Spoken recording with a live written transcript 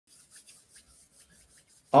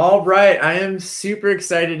All right, I am super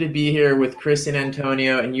excited to be here with Kristin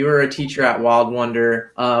Antonio, and you are a teacher at Wild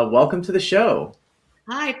Wonder. Welcome to the show.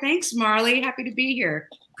 Hi, thanks, Marley. Happy to be here.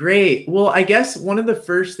 Great. Well, I guess one of the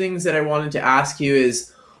first things that I wanted to ask you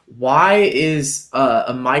is why is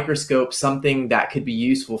a microscope something that could be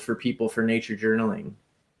useful for people for nature journaling?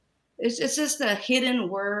 It's just the hidden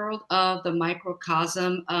world of the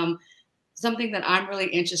microcosm. Something that I'm really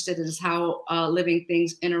interested in is how living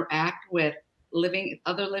things interact with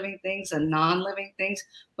other living things and non-living things.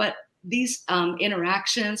 But these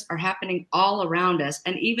interactions are happening all around us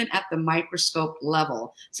and even at the microscope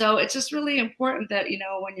level. So it's just really important that,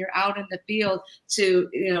 when you're out in the field to,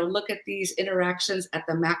 look at these interactions at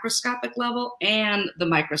the macroscopic level and the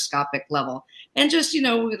microscopic level. And just,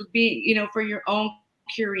 be, for your own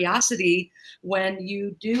curiosity when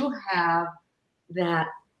you do have that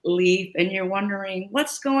leaf and you're wondering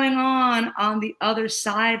what's going on the other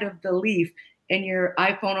side of the leaf, and your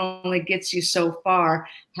iPhone only gets you so far.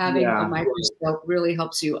 Having a Yeah. microscope really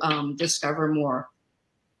helps you discover more.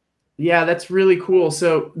 Yeah, that's really cool.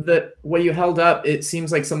 So the what you held up, it seems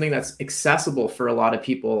like something that's accessible for a lot of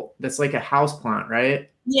people. That's like a house plant, right?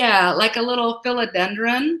 Yeah, like a little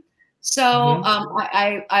philodendron. So Hmm.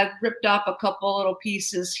 I ripped off a couple little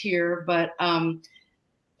pieces here, but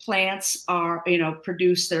plants are,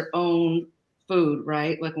 produce their own food,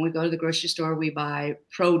 right? Like when we go to the grocery store, we buy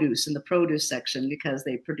produce in the produce section because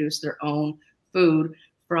they produce their own food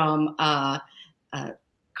from uh,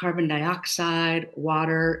 carbon dioxide,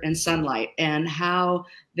 water, and sunlight. And how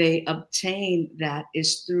they obtain that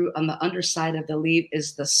is through, on the underside of the leaf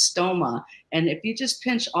is the stoma. And if you just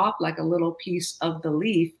pinch off like a little piece of the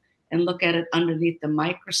leaf and look at it underneath the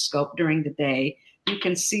microscope during the day, you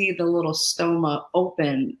can see the little stoma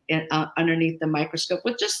open underneath the microscope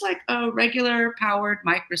with just like a regular powered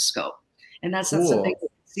microscope. And that's not something Cool. you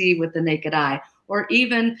can see with the naked eye. Or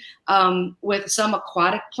even with some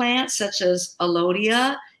aquatic plants, such as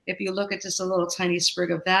alodia, if you look at just a little tiny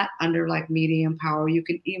sprig of that under like medium power, you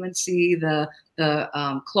can even see the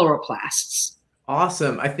chloroplasts.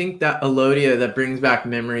 Awesome. I think that Elodia that brings back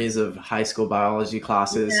memories of high school biology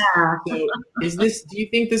classes. Yeah. So do you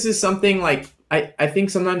think this is something like, I think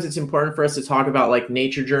sometimes it's important for us to talk about like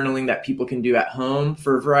nature journaling that people can do at home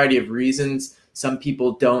for a variety of reasons. Some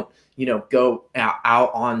people don't, go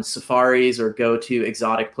out on safaris or go to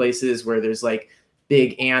exotic places where there's like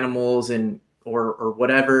big animals and or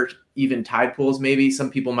whatever, even tide pools maybe. Some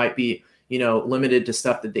people might be, limited to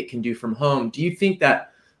stuff that they can do from home. Do you think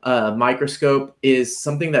that microscope is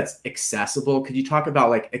something that's accessible? Could you talk about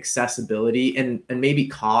like accessibility and maybe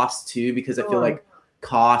cost too? Because I feel Sure. like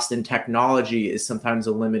cost and technology is sometimes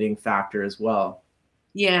a limiting factor as well.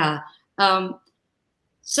 Yeah. Um,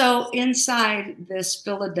 so inside this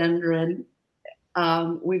philodendron,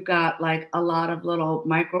 we've got like a lot of little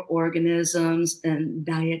microorganisms and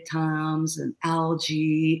diatoms and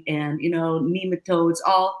algae and nematodes,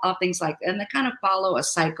 all things like that. And they kind of follow a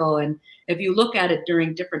cycle. And if you look at it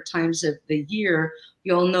during different times of the year,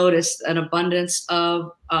 you'll notice an abundance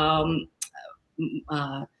of uh,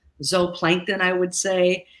 zooplankton, I would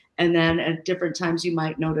say. And then at different times, you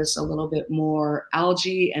might notice a little bit more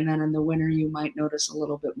algae. And then in the winter, you might notice a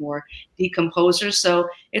little bit more decomposers. So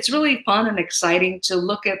it's really fun and exciting to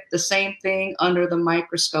look at the same thing under the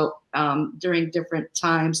microscope during different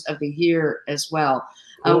times of the year as well.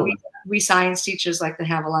 Cool. We science teachers like to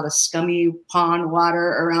have a lot of scummy pond water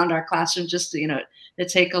around our classroom just to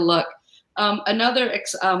take a look. Another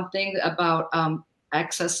thing about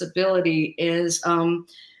accessibility is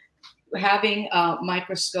having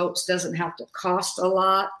microscopes doesn't have to cost a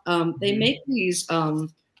lot. They Mhm. make these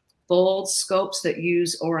fold scopes that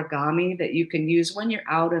use origami that you can use when you're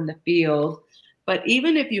out in the field. But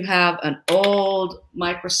even if you have an old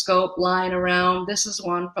microscope lying around, this is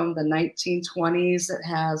one from the 1920s that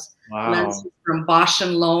has Wow. lenses from Bosch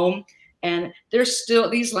and Loam. And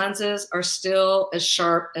these lenses are still as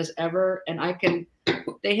sharp as ever. And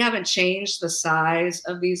they haven't changed the size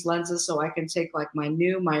of these lenses, so I can take like my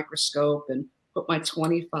new microscope and put my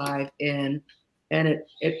 25 in, and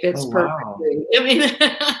it fits Oh, wow. perfectly. I mean,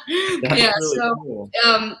 That's yeah. really So cool.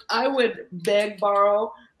 I would beg,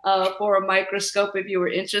 borrow for a microscope if you were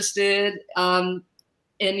interested in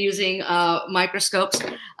using microscopes.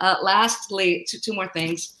 Lastly, two more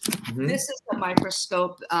things. Hmm. This is the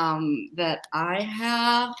microscope that I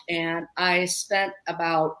have, and I spent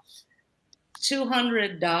about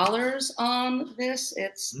 $200 on this.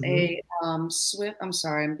 It's Hmm. a Swift. I'm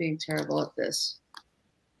sorry, I'm being terrible at this.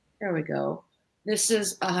 There we go. This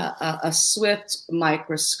is a Swift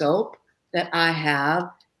microscope that I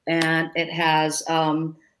have, and it has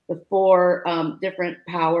the 4 different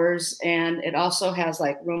powers, and it also has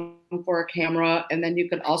like room for a camera, and then you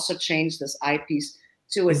can also change this eyepiece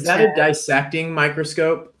to a Is that 10. a dissecting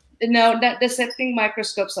microscope? No, that dissecting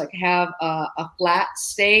microscopes like have a flat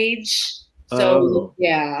stage. So Oh,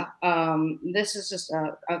 yeah, this is just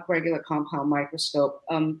a regular compound microscope.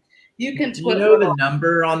 You can do you put know little. the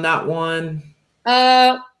number on that one?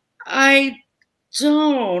 I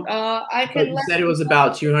don't. I But can you let said it you was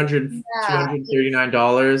about know. Yeah,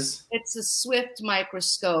 $239. it's a Swift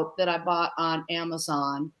microscope that I bought on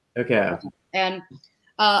Amazon, Okay. and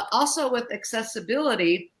also with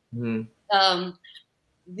accessibility. Mhm. Um,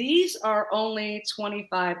 These are only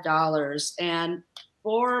 $25. And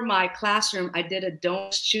for my classroom, I did a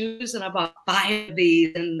don't choose and I bought 5 of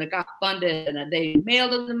these and I got funded and they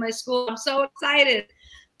mailed them to my school. I'm so excited.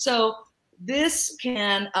 So this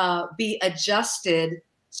can be adjusted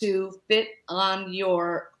to fit on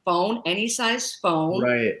your phone, any size phone.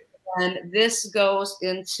 Right. And this goes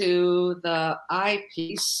into the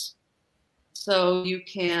eyepiece. So you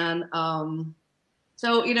can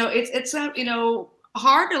so it's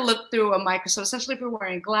hard to look through a microscope, especially if you're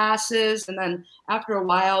wearing glasses, and then after a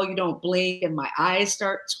while you don't blink, and my eyes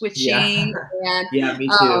start Yeah. twitching, and Yeah, me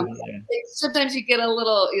um, too. Yeah. sometimes you get a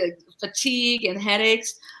little fatigue and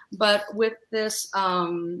headaches. But with this,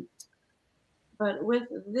 but with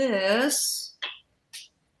this,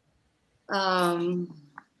 um,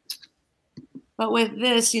 but with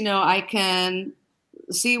this, I can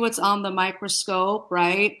see what's on the microscope,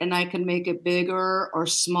 right? And I can make it bigger or Oh,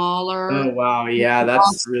 smaller. wow. Yeah,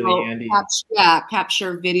 that's really Also handy.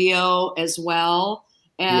 capture video as well.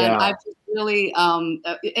 And Yeah. I've just really, I'm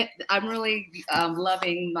really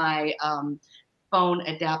loving my phone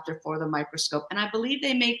adapter for the microscope. And I believe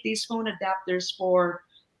they make these phone adapters for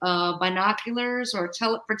binoculars or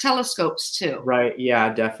for telescopes too. Right.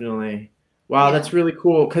 Yeah, definitely. Wow, Yeah. that's really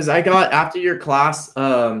cool. Because I got after your class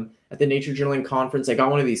at the Nature Journaling conference, I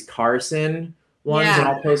got one of these Carson ones, Yeah. and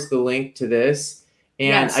I'll post the link to this.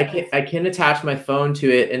 And Yes. I can attach my phone to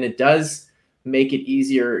it, and it does make it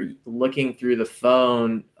easier looking through the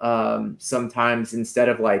phone sometimes instead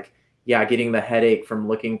of like yeah getting the headache from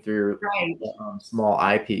looking through Right. the small Yeah,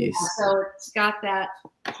 eyepiece. so it's got that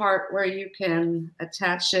part where you can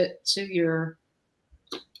attach it to your.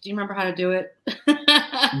 Do you remember how to do it?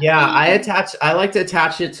 Yeah, I like to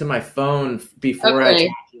attach it to my phone before I attach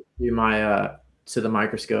Okay. it to the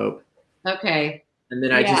microscope. Okay. And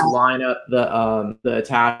then I Yeah. just line up the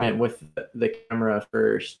attachment with the camera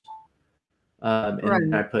first. And then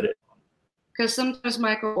Right. I put it. Because sometimes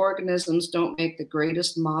microorganisms don't make the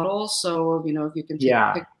greatest models. So, if you can take a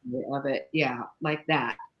Yeah. picture of it, yeah, like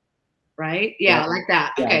that. Right? Yeah. Yeah, like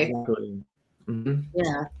that. Yeah, Okay. exactly. Mhm.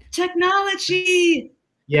 Yeah. Technology.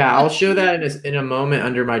 Yeah, I'll show that in a moment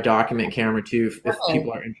under my document camera too, if Okay.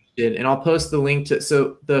 people are interested. And I'll post the link to.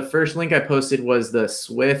 So the first link I posted was the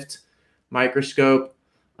Swift microscope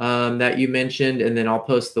that you mentioned, and then I'll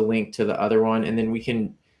post the link to the other one, and then we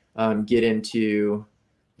can get into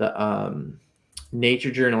the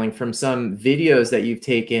nature journaling from some videos that you've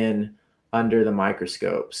taken under the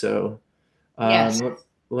microscope. So Yes.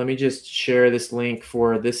 let me just share this link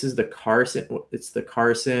for this is the Carson. It's the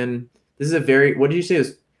Carson. This is a very, what did you say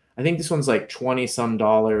is, I think this one's like 20 some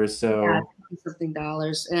dollars. Yeah, So something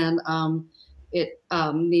dollars. And it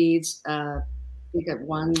needs you get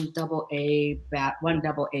one double A bat.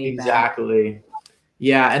 exactly.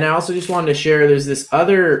 Yeah. And I also just wanted to share there's this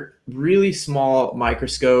other really small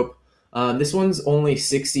microscope. This one's only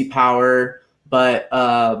 60 power, but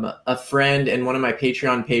a friend and one of my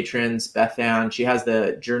Patreon patrons, Beth Ann, she has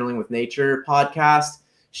the Journaling with Nature podcast.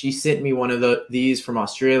 She sent me one of these from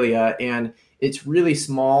Australia, and it's really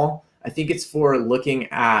small. I think it's for looking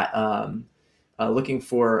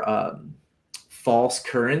for false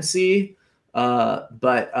currency,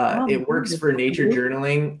 but Oh, it works nice. for nature Okay.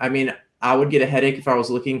 journaling. I mean, I would get a headache if I was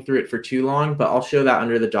looking through it for too long, but I'll show that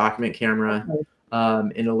under the document camera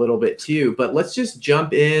Okay. in a little bit too. But let's just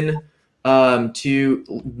jump in to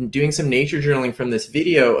doing some nature journaling from this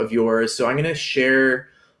video of yours. So I'm going to share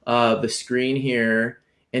the screen here,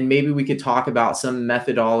 and maybe we could talk about some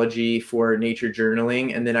methodology for nature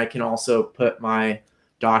journaling, and then I can also put my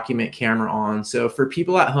document camera on. So for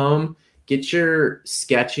people at home, get your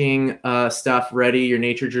sketching stuff ready, your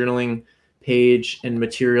nature journaling page and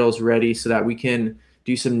materials ready so that we can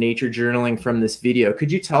do some nature journaling from this video.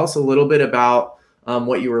 Could you tell us a little bit about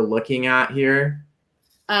what you were looking at here?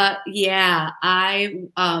 Yeah, I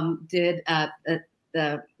did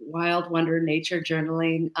the Wild Wonder Nature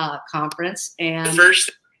Journaling conference, and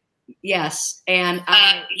First, yes, and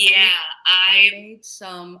I made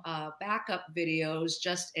some backup videos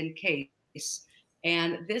just in case.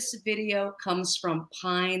 And this video comes from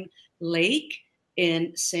Pine Lake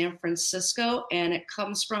in San Francisco, and it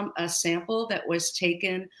comes from a sample that was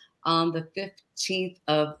taken on the 15th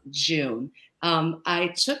of June.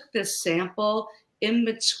 I took this sample in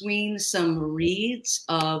between some reeds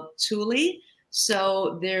of tule,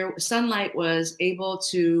 so their sunlight was able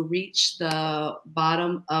to reach the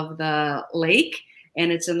bottom of the lake,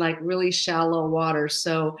 and it's in like really shallow water.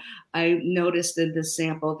 So I noticed in this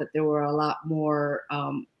sample that there were a lot more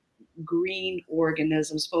green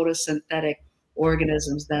organisms, photosynthetic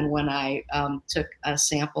organisms, than when I took a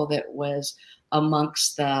sample that was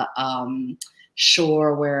amongst the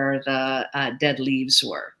shore where the dead leaves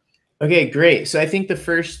were. Okay, great. So I think the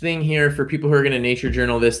first thing here for people who are going to nature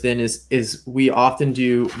journal this then is we often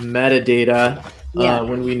do metadata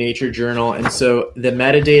when we nature journal. And so the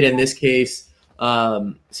metadata in this case,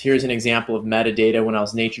 here's an example of metadata when I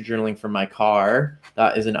was nature journaling from my car.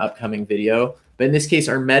 That is an upcoming video. But in this case,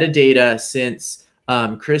 our metadata, since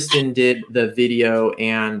Kristin did the video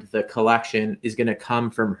and the collection, is going to come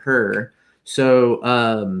from her.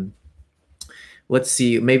 So let's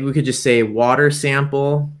see, maybe we could just say water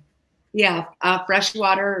sample. Yeah, a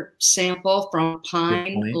freshwater sample from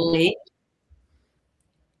Pine Lake.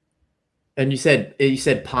 And you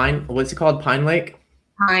said Pine, what's it called? Pine Lake?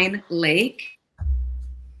 Pine Lake.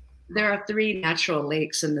 There are 3 natural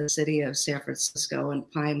lakes in the city of San Francisco,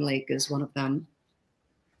 and Pine Lake is one of them.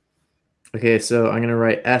 Okay, so I'm gonna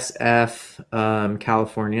write SF,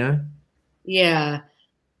 California. Yeah.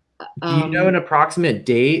 Do you know an approximate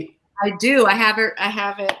date? I do. I have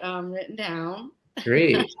it written down.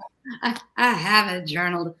 Great. I have it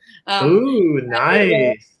journaled. Ooh,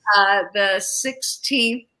 nice. The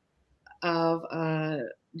 16th of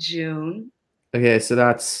June. Okay, so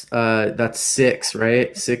that's 6,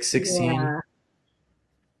 right? 6/16. Yeah.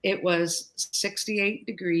 It was 68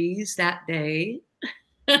 degrees that day.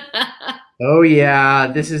 Oh yeah,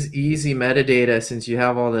 this is easy metadata since you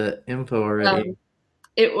have all the info already.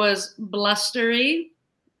 It was blustery.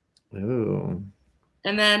 Ooh.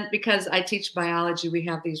 And then because I teach biology, we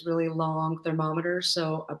have these really long thermometers.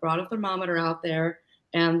 So I brought a thermometer out there,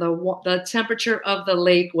 and the temperature of the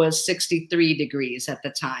lake was 63 degrees at the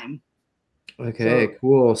time. Okay, so,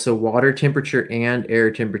 cool. So water temperature and air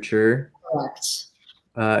temperature.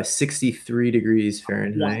 Correct. 63 degrees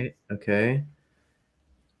Fahrenheit. Yeah. Okay.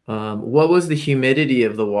 What was the humidity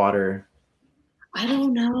of the water? I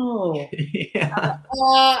don't know. Yeah.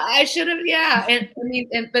 I should have. Yeah. And I mean,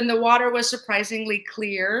 and the water was surprisingly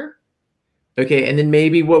clear. Okay, and then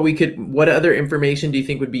maybe what other information do you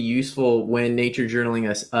think would be useful when nature journaling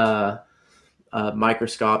a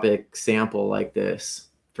microscopic sample like this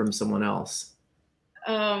from someone else?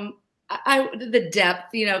 The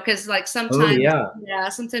depth, because like sometimes,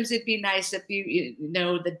 sometimes it'd be nice if you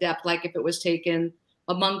know the depth, like if it was taken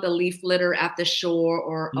among the leaf litter at the shore,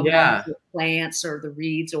 or among the plants or the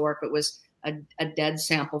reeds, or if it was a dead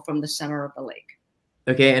sample from the center of the lake.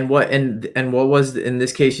 Okay, and what was in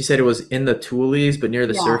this case? You said it was in the tules, but near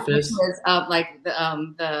the surface. It was like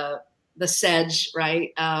the sedge,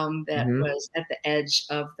 right? That was at the edge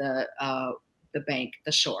of the bank,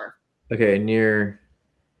 the shore. Okay, near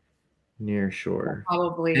shore.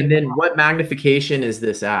 Probably. And then what magnification is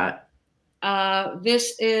this at?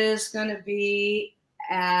 This is going to be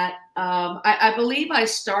at, I believe I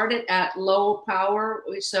started at low power.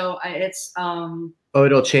 So it's, oh,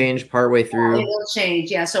 it'll change partway through. It'll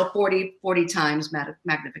change. Yeah. So 40 times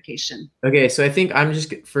magnification. Okay. So I think I'm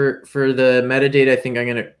just for the metadata, I think I'm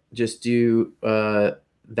going to just do,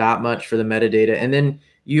 that much for the metadata. And then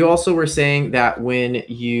you also were saying that when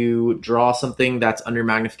you draw something that's under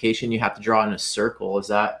magnification, you have to draw in a circle. Is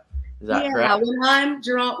that correct? Yeah,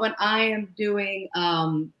 when I am doing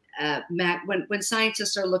when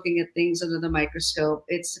scientists are looking at things under the microscope,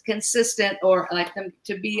 it's consistent, or like them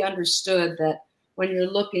to be understood that when you're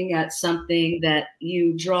looking at something that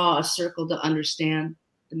you draw a circle to understand,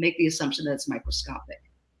 to make the assumption that it's microscopic.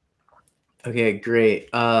 Okay, great.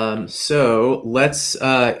 So let's,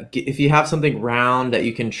 if you have something round that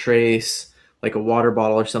you can trace, like a water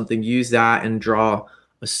bottle or something, use that and draw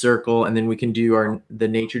a circle, and then we can do the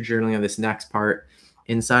nature journaling of this next part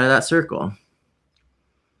inside of that circle.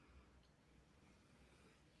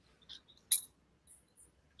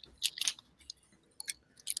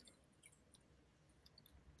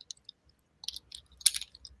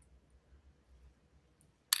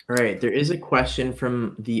 All right, there is a question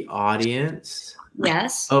from the audience.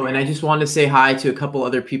 Yes. Oh, and I just wanted to say hi to a couple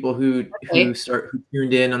other people who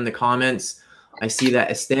tuned in on the comments. I see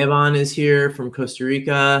that Esteban is here from Costa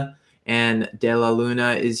Rica, and De La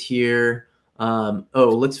Luna is here.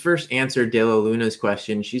 Oh, let's first answer De La Luna's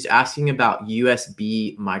question. She's asking about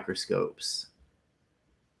USB microscopes.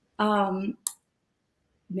 I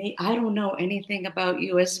don't know anything about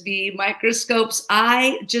USB microscopes.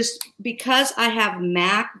 Because I have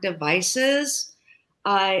Mac devices,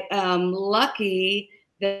 I am lucky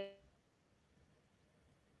that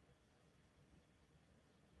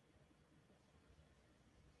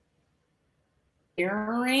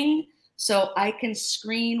mirroring, so I can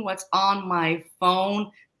screen what's on my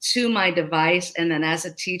phone to my device, and then as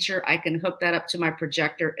a teacher, I can hook that up to my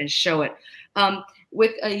projector and show it.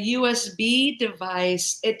 With a USB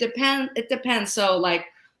device, it depends. It depends. So, like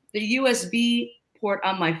the USB port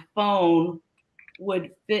on my phone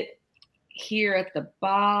would fit here at the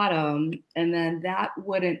bottom, and then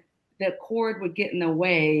the cord would get in the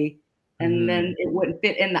way, and then it wouldn't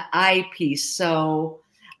fit in the eyepiece. So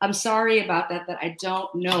I'm sorry about that I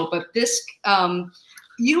don't know. But this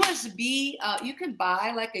USB, you can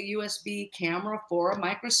buy like a USB camera for a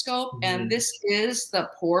microscope, and this is the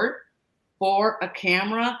port for a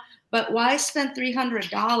camera. But why spend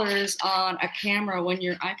 $300 on a camera when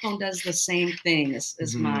your iPhone does the same thing?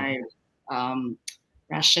 Is my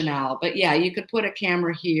rationale. But yeah, you could put a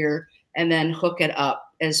camera here and then hook it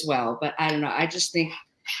up as well. But I don't know. I just think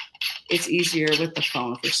it's easier with the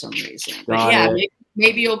phone for some reason. But yeah,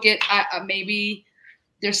 maybe you'll get, maybe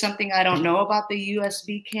there's something I don't know about the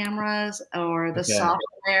USB cameras or the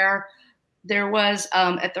software. There was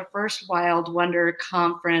at the first Wild Wonder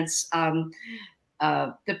conference,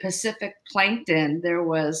 the Pacific Plankton, there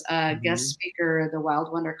was a guest speaker at the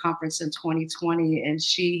Wild Wonder conference in 2020, and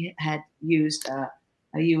she had used a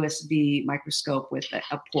USB microscope with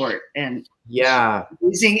a port and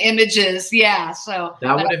using images. Yeah, so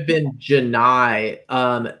that would have been Janai.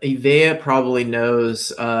 Ivea probably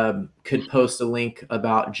knows, could post a link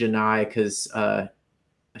about Janai because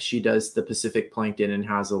she does the Pacific Plankton and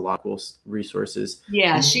has a lot of cool resources.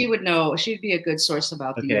 Yeah, she would know. She'd be a good source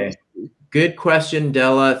about the USB. Good question,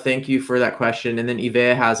 Della. Thank you for that question. And then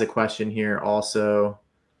Ivea has a question here also.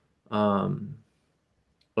 Oh,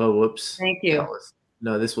 whoops. Thank you.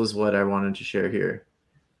 No, this was what I wanted to share here.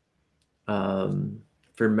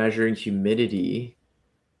 For measuring humidity.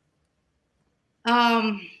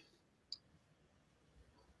 I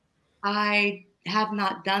have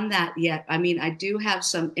not done that yet. I mean, I do have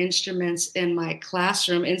some instruments in my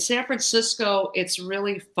classroom. In San Francisco, it's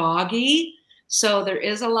really foggy, so there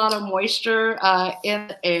is a lot of moisture in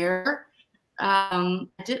the air. I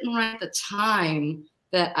didn't write the time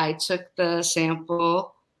that I took the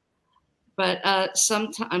sample, but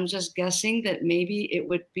I'm just guessing that maybe it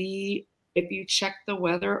would be if you check the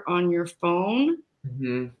weather on your phone.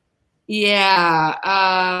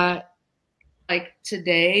 Yeah. Like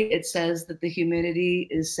today, it says that the humidity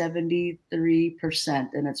is 73%,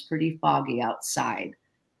 and it's pretty foggy outside.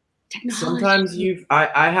 Sometimes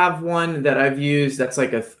I have one that I've used that's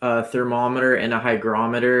like a thermometer and a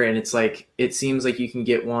hygrometer, and it's like, it seems like you can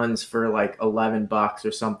get ones for like $11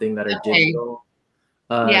 or something that are digital.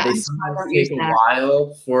 They sometimes take a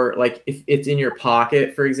while for, like, if it's in your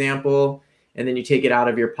pocket, for example, and then you take it out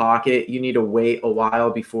of your pocket, you need to wait a while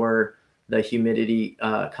before the humidity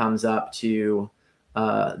comes up to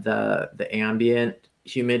the ambient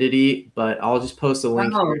humidity. But I'll just post a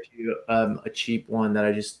link here to a cheap one that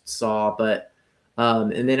I just saw. But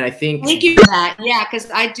and then I think, thank you for that. Yeah,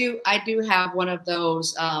 because I do have one of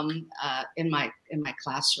those in my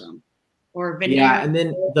classroom. Or video. Yeah, and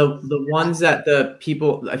then the ones that the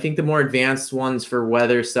people, I think the more advanced ones for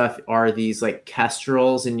weather stuff are these like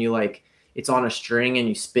kestrels, and you like, it's on a string and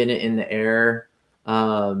you spin it in the air,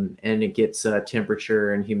 and it gets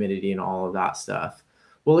temperature and humidity and all of that stuff.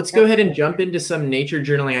 Well, let's go ahead and jump into some nature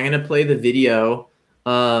journaling. I'm going to play the video,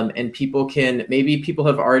 and maybe people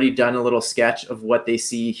have already done a little sketch of what they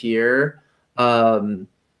see here. And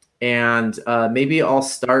maybe I'll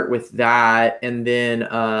start with that, and then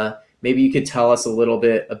maybe you could tell us a little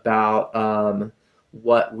bit about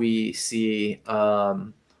what we see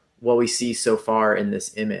so far in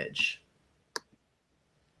this image.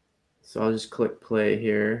 So I'll just click play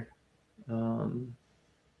here. Let's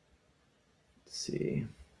see.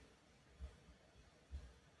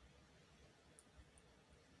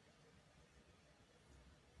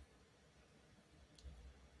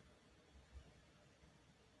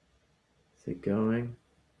 Is it going?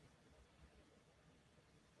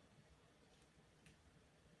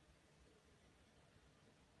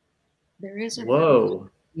 There is a Whoa.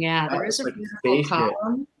 Yeah, there is a beautiful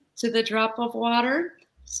column to the drop of water.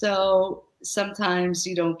 So sometimes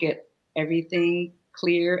you don't get everything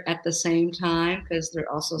clear at the same time because they're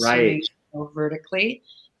also swimming vertically.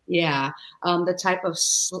 Yeah. The type of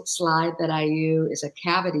slide that I use is a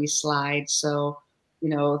cavity slide. So, you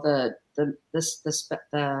know, the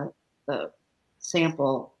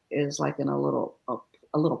sample is like in a little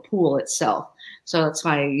pool itself. So that's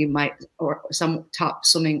why you might, or some top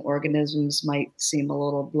swimming organisms might seem a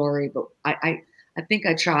little blurry, but I think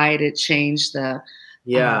I try to change the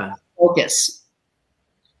Yeah. focus.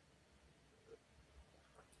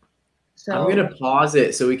 I'm So, gonna pause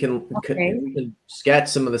it so okay. we can sketch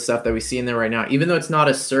some of the stuff that we see in there right now. Even though it's not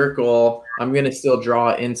a circle, I'm gonna still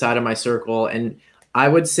draw it inside of my circle. And I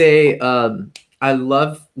would say I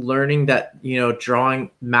love learning that, you know,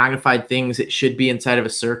 drawing magnified things, it should be inside of a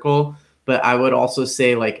circle. But I would also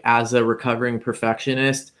say, like, as a recovering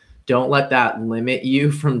perfectionist, don't let that limit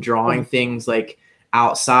you from drawing things like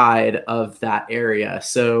outside of that area.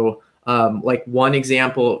 So like one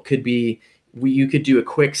example could be, you could do a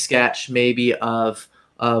quick sketch maybe of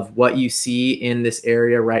what you see in this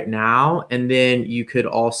area right now, and then you could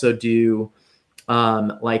also do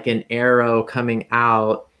like an arrow coming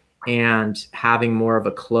out and having more of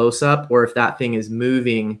a close up, or if that thing is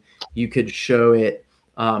moving, you could show it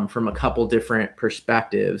from a couple different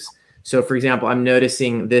perspectives. So, for example, I'm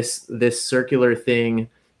noticing this circular thing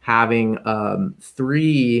having uh,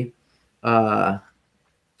 three other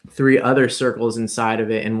circles inside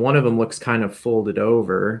of it, and one of them looks kind of folded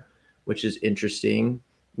over, which is interesting.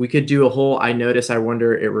 We could do a whole I notice, I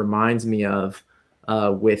wonder, it reminds me of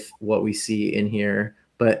with what we see in here.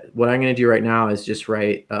 But what I'm going to do right now is just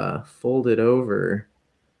write folded over,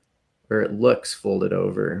 or it looks folded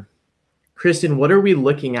over. Kristin, what are we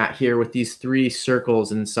looking at here with these three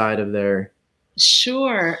circles inside of there?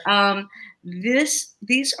 Sure.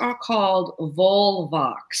 These are called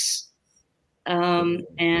volvox.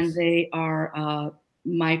 And they are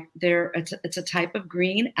it's a type of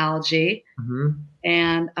green algae, Mm-hmm.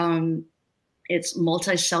 and it's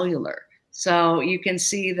multicellular. So you can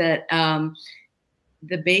see that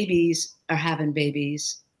the babies are having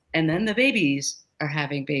babies, and then the babies are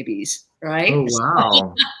having babies, right? Oh,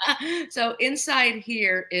 wow. So inside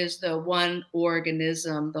here is the one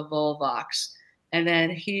organism, the volvox. And then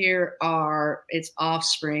here are its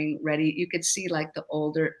offspring ready. You can see like the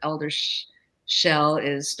elder shell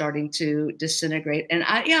is starting to disintegrate. And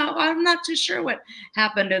I'm not too sure what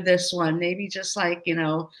happened to this one. Maybe just like, you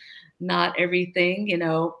know, not everything, you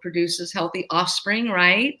know, produces healthy offspring,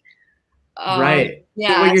 right? Right. So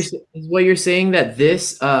Yeah. what you're saying, that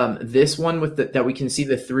this one with that we can see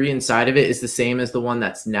the three inside of it is the same as the one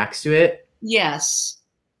that's next to it, Yes.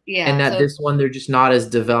 and Yeah. that So this one, they're just not as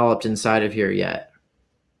developed inside of here yet.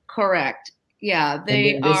 correct. Yeah. And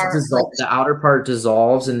They then this are like, dissolve the outer part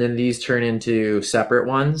dissolves, and then these turn into separate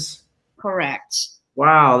ones. correct.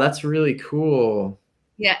 Wow, that's really cool.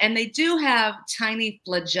 Yeah. And they do have tiny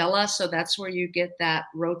flagella. So that's where you get that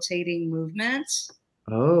rotating movement.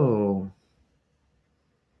 Oh.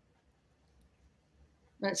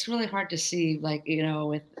 But it's really hard to see, like, you know,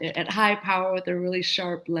 with at high power with a really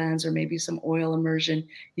sharp lens or maybe some oil immersion,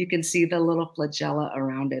 you can see the little flagella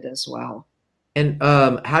around it as well. And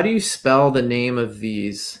how do you spell the name of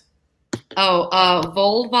these? Oh,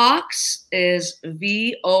 Volvox is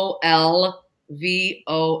Volvox.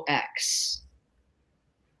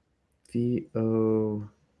 V-O.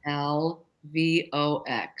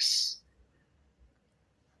 Lvox.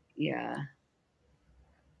 Yeah.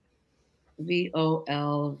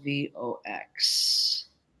 Volvox.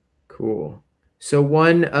 Cool.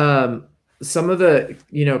 So some of the,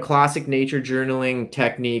 you know, classic nature journaling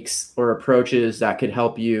techniques or approaches that could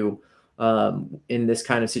help you in this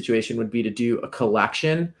kind of situation would be to do a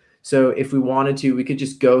collection. So if we wanted to, we could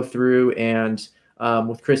just go through and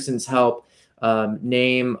with Kristin's help,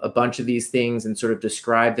 name a bunch of these things and sort of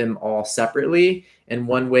describe them all separately. And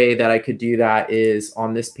one way that I could do that is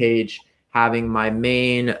on this page, having my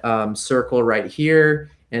main circle right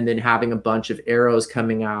here, and then having a bunch of arrows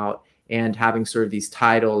coming out and having sort of these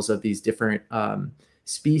titles of these different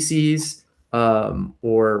species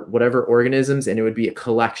or whatever organisms, and it would be a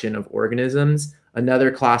collection of organisms.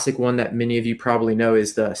 Another classic one that many of you probably know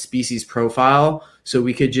is the species profile. So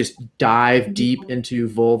we could just dive deep into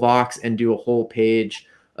Volvox and do a whole page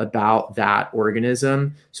about that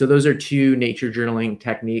organism. So those are two nature journaling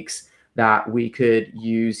techniques that we could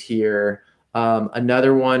use here.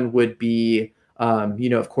 Another one would be, you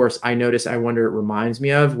know, of course, I notice, I wonder, it reminds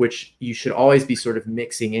me of, which you should always be sort of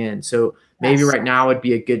mixing in. So maybe Yes. right now would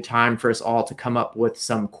be a good time for us all to come up with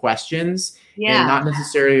some questions, and Yeah. not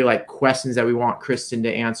necessarily like questions that we want Kristin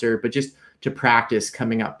to answer, but just to practice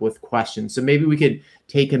coming up with questions. So maybe we could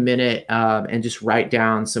take a minute and just write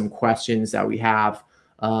down some questions that we have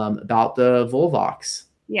about the Volvox.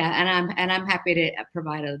 Yeah, and I'm happy to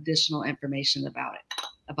provide additional information about it,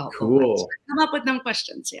 about both. Cool. Come up with them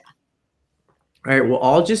questions. Yeah. All right, well,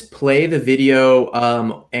 I'll just play the video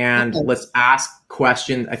and Okay. let's ask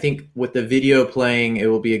questions. I think with the video playing, it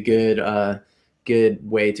will be a good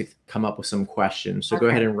way to come up with some questions. So go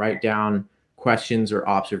ahead Okay. and write down questions or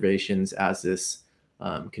observations as this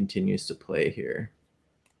continues to play here.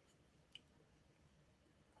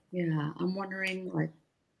 Yeah, I'm wondering like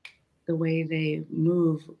the way they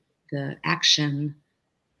move, the action.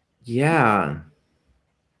 Yeah.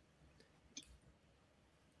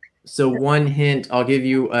 So one hint I'll give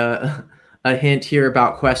you a hint here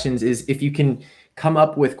about questions is if you can come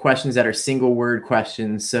up with questions that are single word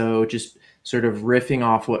questions. So just sort of riffing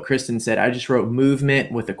off what Kristin said, I just wrote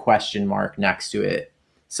movement with a question mark next to it.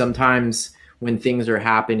 Sometimes when things are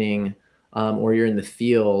happening or you're in the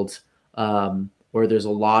field or there's a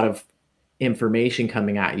lot of information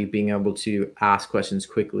coming at you, being able to ask questions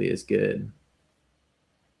quickly is good.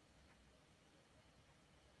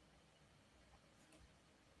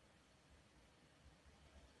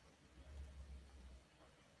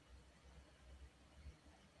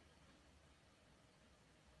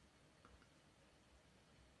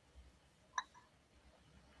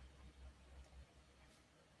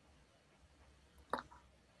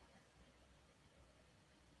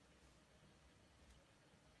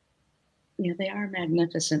 Yeah, they are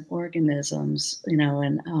magnificent organisms, you know,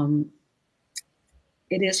 and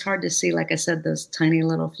it is hard to see, like I said, those tiny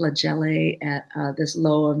little flagellae at this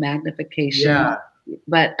low of magnification. Yeah.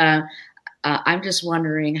 But I'm just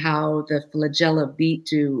wondering how the flagella beat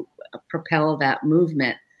to propel that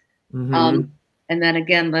movement. Um, Mm-hmm. and then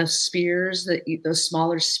again, those spheres those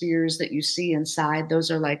smaller spheres that you see inside, those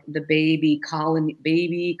are like the baby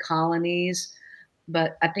colonies.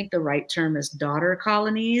 But I think the right term is daughter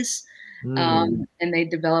colonies. Mm. And they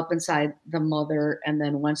develop inside the mother. And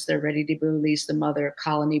then once they're ready to be released, the mother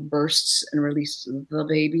colony bursts and releases the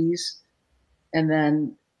babies. And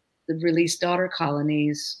then the released daughter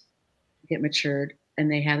colonies get matured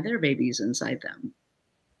and they have their babies inside them.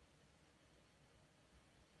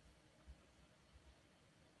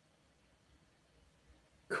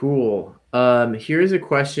 Cool. Here's a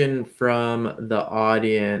question from the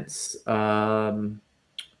audience,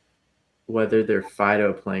 whether they're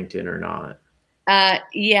phytoplankton or not.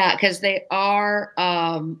 Yeah, because they are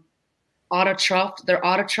autotroph. They're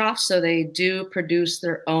autotrophs, so they do produce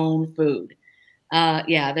their own food.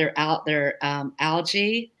 Yeah, they're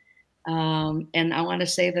algae, and I want to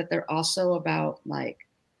say that they're also about like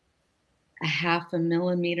a half a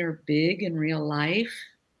millimeter big in real life.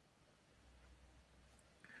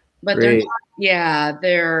 But they're Great. not, yeah,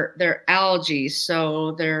 they're algae,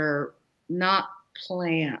 so they're not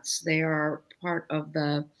plants. They are part of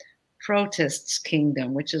the protists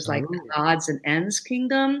kingdom, which is like the Oh. odds and ends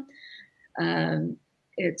kingdom. Um,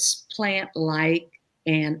 it's plant-like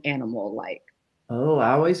and animal-like. Oh,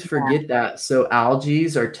 I always Yeah. forget that. So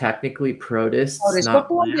algae are technically protists, Protists. not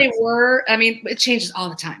Before they plants. were, I mean, it changes all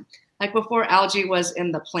the time. Like before, algae was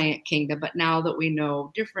in the plant kingdom, but now that we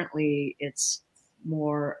know differently, it's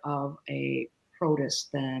more of a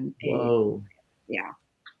protist than a, Whoa. yeah.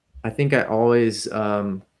 I think I always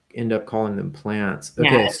end up calling them plants. Yeah,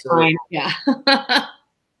 Okay, it's so fine. Yeah.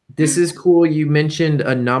 this is cool. You mentioned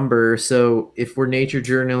a number. So if we're nature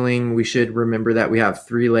journaling, we should remember that we have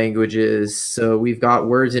 3 languages. So we've got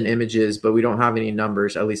words and images, but we don't have any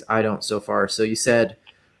numbers. At least I don't so far. So you said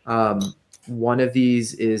one of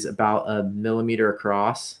these is about a millimeter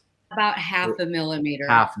across. About half a millimeter.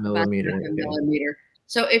 Half About millimeter. half a Okay. millimeter.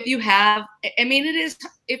 So if you have, I mean, it is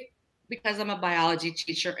if because I'm a biology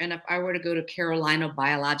teacher, and if I were to go to Carolina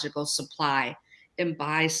Biological Supply and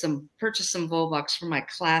purchase some Volvox for my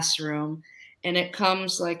classroom, and it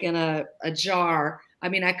comes like in a jar. I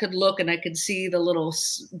mean, I could look and I could see the little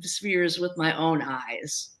spheres with my own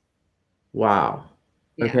eyes. Wow.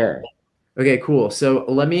 Yeah. Okay. Okay, cool. So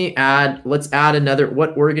let's add another,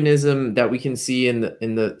 what organism that we can see in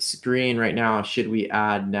the screen right now should we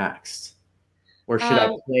add next? Or should I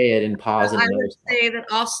Um, play it and pause in I another would spot? say that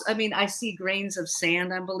also, I mean, I see grains of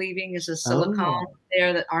sand, I'm believing, is a silicone Oh,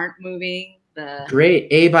 there that aren't moving. The great.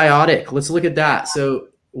 Abiotic. Let's look at that. So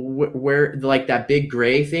where like that big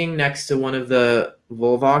gray thing next to one of the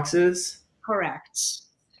Volvoxes? correct.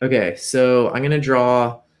 Okay, so I'm gonna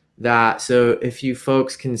draw that. So if you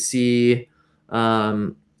folks can see,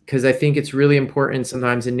 because I think it's really important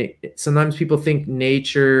sometimes. Sometimes people think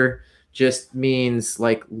nature just means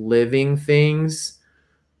like living things,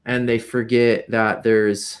 and they forget that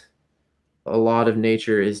there's a lot of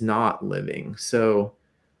nature is not living. So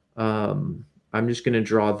I'm just gonna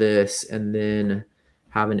draw this, and then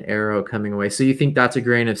have an arrow coming away. So you think that's a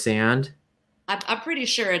grain of sand? I'm pretty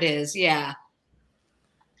sure it is. Yeah.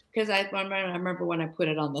 Because I remember when I put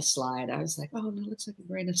it on the slide, I was like, oh, no, it looks like a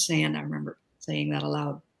grain of sand. I remember saying that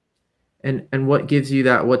aloud. And what gives you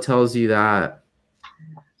that? What tells you that?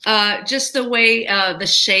 Just the way, the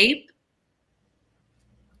shape.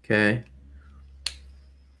 Okay.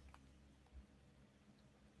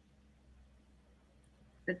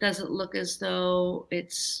 It doesn't look as though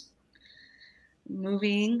it's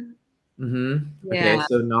moving. Mm-hmm. Okay, Yeah.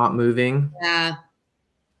 so not moving. Yeah.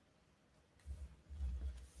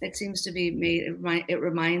 It seems to be made, it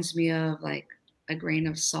reminds me of like a grain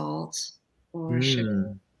of salt or sugar.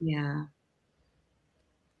 Mm. Yeah.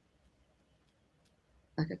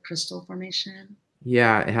 Like a crystal formation.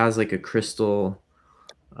 Yeah, it has like a crystal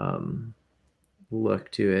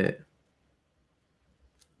look to it.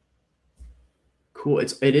 Cool.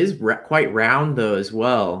 It is quite round though as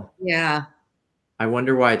well. Yeah. I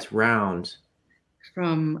wonder why it's round.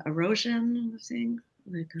 From erosion, I think.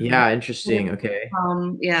 Like, Yeah, interesting. Okay.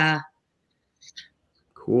 yeah.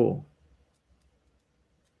 Cool.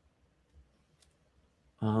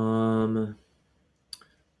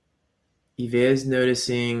 Yves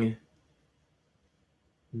noticing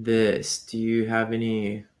this. Do you have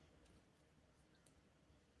any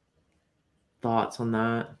thoughts on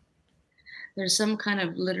that? There's some kind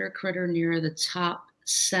of litter critter near the top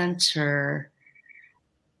center.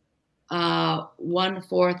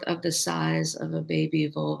 1/4 of the size of a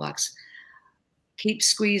baby volvox. Keep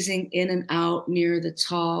squeezing in and out near the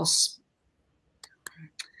tall.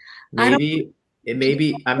 Maybe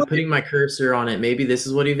I'm putting my cursor on it. Maybe this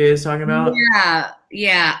is what Yves is talking about. Yeah,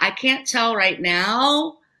 yeah. I can't tell right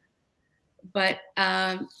now, but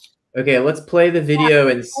Okay, let's play the video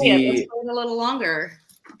and let's see. wait a little longer.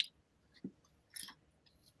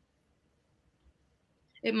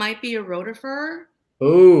 It might be a rotifer.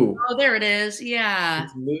 Oh, there it is. Yeah.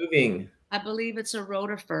 It's moving. I believe it's a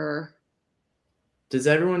rotifer. Does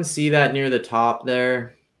everyone see that near the top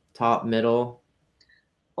there? Top middle?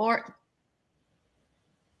 Or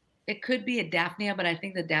it could be a Daphnia, but I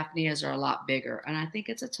think the Daphnias are a lot bigger. And I think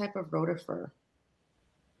it's a type of rotifer.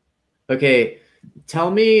 Okay. Tell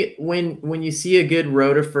me when you see a good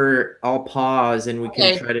rotifer, I'll pause and we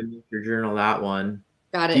can try to nature journal that one.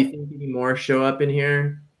 Got it. Do you think any more show up in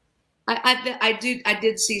here? I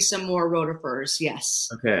did see some more rotifers, yes.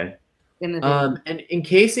 Okay. And in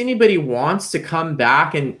case anybody wants to come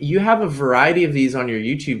back, and you have a variety of these on your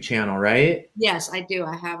YouTube channel, right? Yes, I do.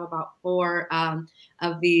 I have about 4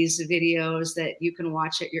 of these videos that you can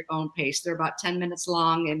watch at your own pace. They're about 10 minutes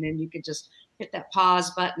long, and then you can just hit that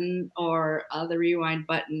pause button or the rewind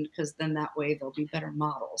button, because then that way they'll be better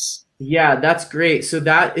models. Yeah, that's great. So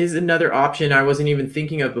that is another option I wasn't even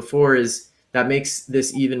thinking of before, is that makes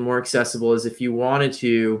this even more accessible, is if you wanted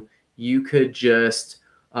to, you could just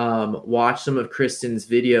watch some of Kristin's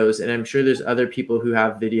videos, and I'm sure there's other people who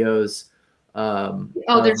have videos.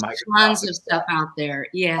 There's tons of stuff out there.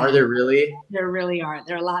 Yeah. Are there really? There really are.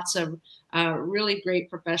 There are lots of really great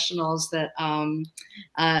professionals that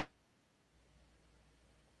I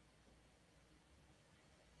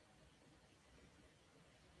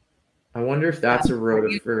wonder if that's a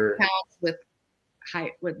rotifer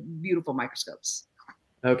with beautiful microscopes.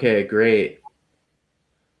 Okay, great.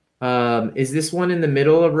 Is this one in the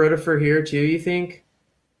middle of rotifer here too, you think?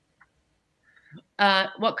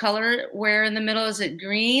 What color? Where in the middle? Is it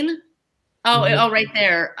green? Oh, right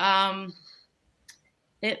there.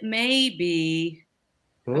 It may be.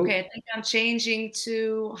 Okay, I think I'm changing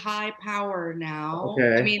to high power now.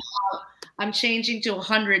 Okay. I mean, I'm changing to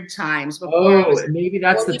 100 times. Before maybe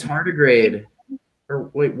that's the tardigrade.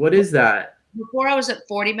 Or wait, what is that? Before I was at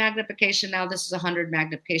 40 magnification. Now this is 100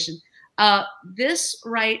 magnification. That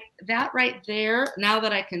right there. Now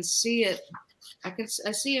that I can see it,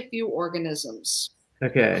 I see a few organisms.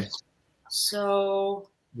 Okay. So.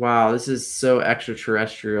 Wow, this is so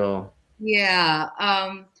extraterrestrial. Yeah.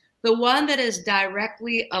 The one that is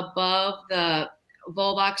directly above the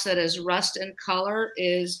volvox that is rust in color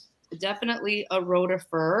is definitely a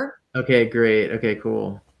rotifer. Okay, great. Okay,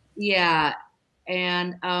 cool. Yeah.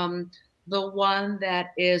 And the one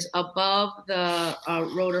that is above the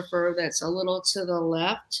rotifer that's a little to the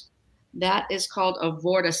left, that is called a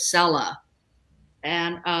vorticella.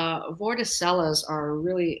 And vorticellas are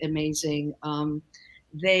really amazing.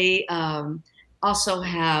 They also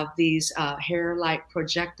have these hair-like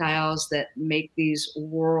projectiles that make these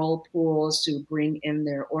whirlpools to bring in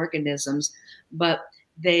their organisms. But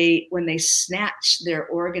when they snatch their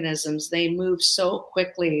organisms, they move so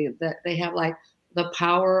quickly that they have like the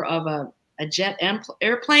power of a jet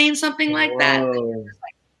airplane, something like that.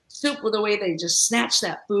 Like super, the way they just snatch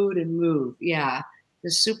that food and move. Yeah,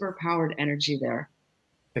 the super powered energy there.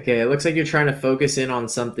 Okay, it looks like you're trying to focus in on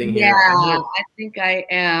something Yeah, here. I think I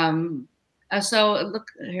am. So look,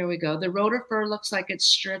 here we go. The rotifer looks like it's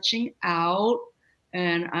stretching out,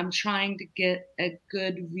 and I'm trying to get a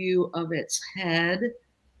good view of its head.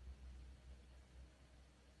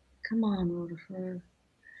 Come on, rotifer.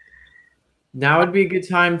 Now would be a good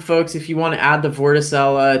time, folks, if you want to add the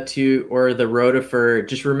vorticella to or the rotifer.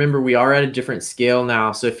 Just remember, we are at a different scale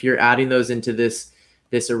now. So if you're adding those into this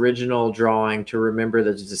original drawing, to remember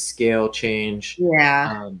that there's a scale change.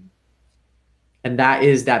 Yeah, And that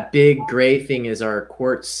is that big gray thing is our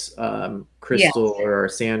quartz yes, crystal or our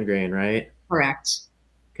sand grain, right? correct.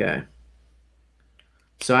 Okay.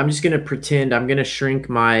 So I'm just going to pretend I'm going to shrink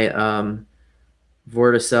my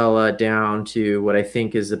vorticella down to what I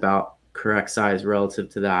think is about correct size relative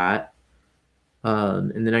to that.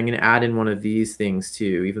 And then I'm going to add in one of these things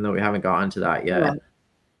too, even though we haven't gotten to that yet. Right.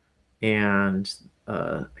 And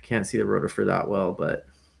I can't see the rotifer that well, but.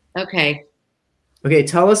 Okay. Okay,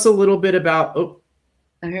 tell us a little bit about, Oh,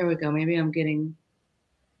 here we go. Maybe I'm getting.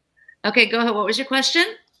 Okay, go ahead. What was your question?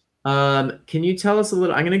 can you tell us a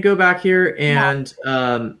little, I'm going to go back here and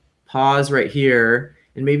pause right here.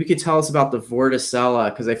 And maybe you could tell us about the vorticella,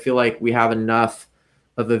 because I feel like we have enough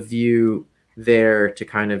of a view there to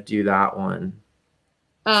kind of do that one.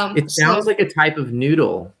 It sounds like a type of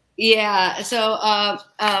noodle. Yeah. So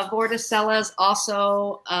vorticella is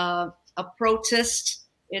also a protist.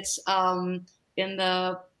 It's in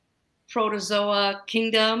the protozoa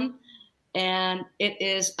kingdom, and it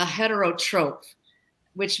is a heterotroph,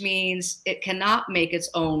 which means it cannot make its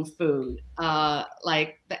own food.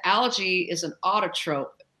 Like the algae is an autotroph.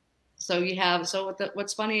 So you have,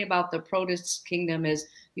 what's funny about the protist kingdom is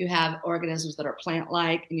you have organisms that are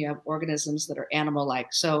plant-like and you have organisms that are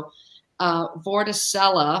animal-like. So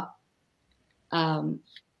vorticella,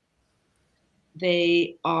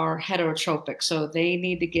 they are heterotrophic. So they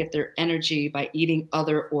need to get their energy by eating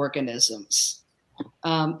other organisms.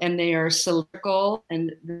 And they are cylindrical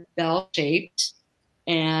and bell-shaped.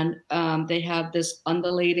 And they have this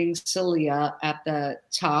undulating cilia at the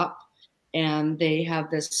top, and they have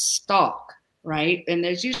this stalk, right? And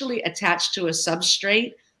there's usually attached to a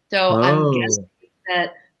substrate. So I'm guessing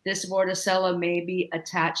that this vorticella may be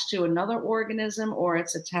attached to another organism, or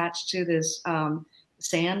it's attached to this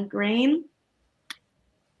sand grain.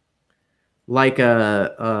 Like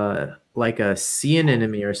a sea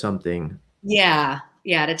anemone or something. Yeah,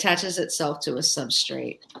 yeah, it attaches itself to a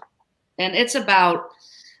substrate. And it's about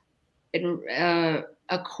a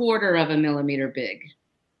quarter of a millimeter big.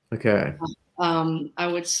 Okay. I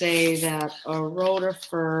would say that a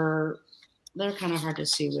rotifer, they're kind of hard to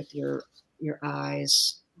see with your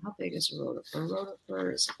eyes. How big is a rotifer? A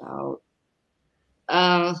rotifer is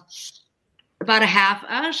about a half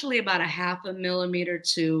a millimeter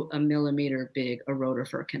to a millimeter big. A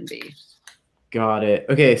rotifer can be. Got it.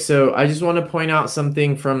 Okay, so I just want to point out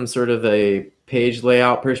something from sort of a page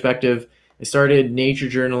layout perspective. I started nature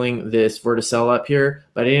journaling this vorticella up here,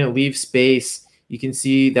 but I didn't leave space. You can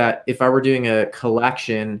see that if I were doing a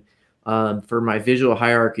collection for my visual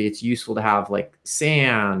hierarchy, it's useful to have like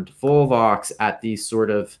sand, volvox at these sort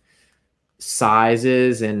of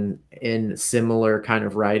sizes and in similar kind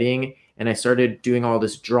of writing. And I started doing all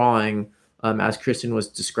this drawing as Kristin was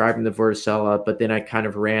describing the vorticella, but then I kind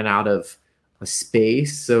of ran out of a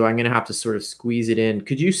space. So I'm going to have to sort of squeeze it in.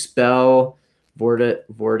 Could you spell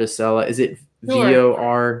vorticella? Is it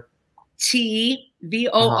V-O-R-T,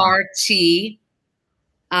 V-O-R-T-I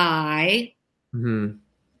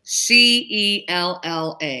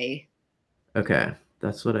C-E-L-L-A. Okay.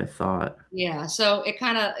 That's what I thought. Yeah. So it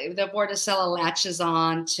kind of, the vorticella latches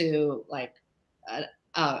on to like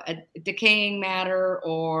a decaying matter,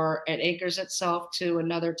 or it anchors itself to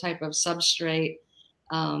another type of substrate.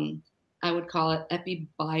 I would call it epibiosis,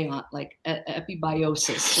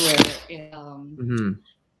 where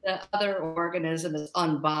the other organism is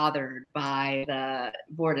unbothered by the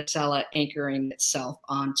vorticella anchoring itself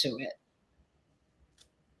onto it.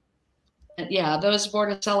 And yeah, those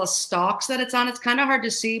vorticella stalks that it's on, it's kind of hard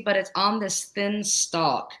to see, but it's on this thin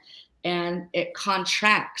stalk, and it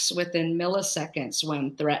contracts within milliseconds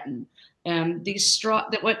when threatened. And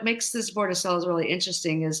what makes this vorticella really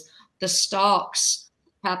interesting is the stalks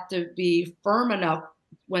have to be firm enough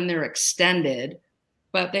when they're extended,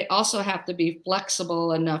 but they also have to be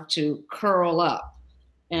flexible enough to curl up.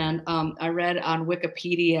 And I read on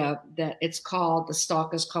Wikipedia that the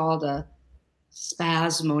stalk is called a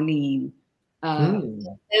spasmonine.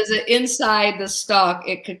 Inside the stalk,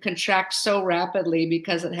 it could contract so rapidly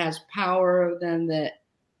because it has power than the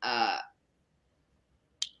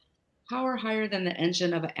power higher than the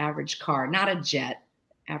engine of an average car, not a jet,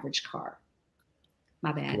 average car.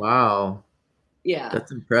 My bad. Wow, Yeah.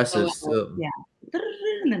 that's impressive. So, So yeah.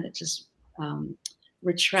 And then it just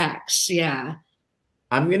retracts. Yeah.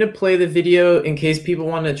 I'm gonna play the video in case people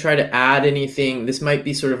want to try to add anything. This might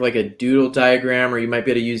be sort of like a doodle diagram, or you might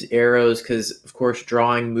be able to use arrows because, of course,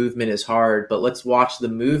 drawing movement is hard. But let's watch the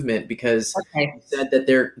movement because Okay. you said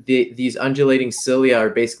that these undulating cilia are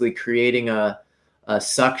basically creating a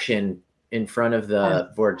suction in front of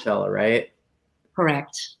the vorticella, right?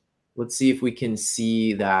 Correct. Let's see if we can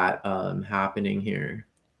see that happening here.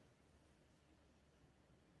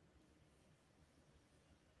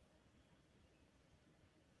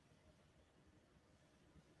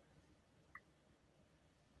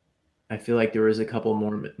 I feel like there was a couple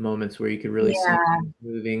more moments where you could really see Yeah. things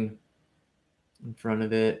moving in front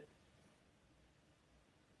of it.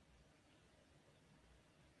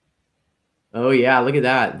 Oh yeah, look at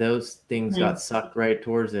that. Those things got sucked right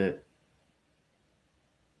towards it.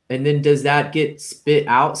 And then does that get spit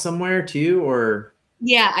out somewhere too, or?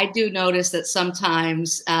 Yeah, I do notice that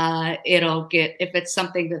sometimes it'll get, if it's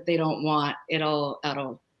something that they don't want, it'll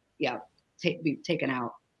yeah, be taken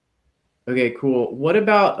out. Okay, cool. What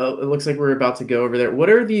about, it looks like we're about to go over there. What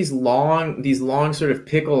are these long sort of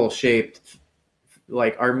pickle shaped,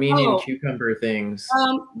 like Armenian Oh, cucumber things?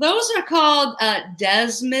 those are called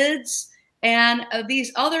desmids, and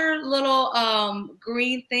these other little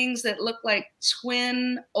green things that look like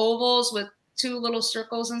twin ovals with two little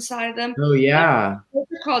circles inside them. Oh yeah. Those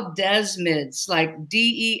are called desmids, like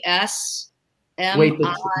DESMI. Wait,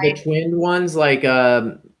 the twin ones, like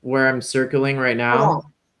where I'm circling right now?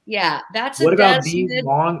 Yeah, that's a What about these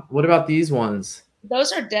desmid. what about these ones?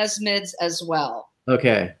 Those are desmids as well.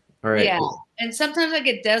 Okay. All right, Yeah. cool. And sometimes I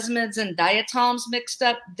get desmids and diatoms mixed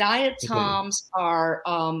up. Okay. Diatoms are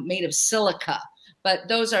made of silica, but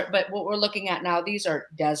what we're looking at now, these are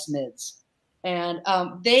desmids. And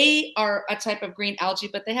they are a type of green algae,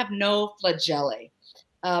 but they have no flagellae.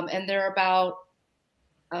 And they're about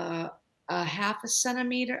a half a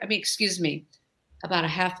centimeter, excuse me, about a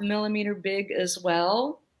half a millimeter big as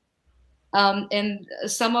well. And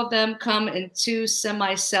some of them come in two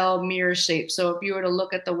semi-cell mirror shapes. So if you were to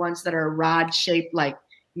look at the ones that are rod shaped, like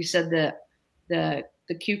you said, the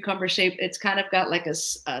cucumber shape, it's kind of got like a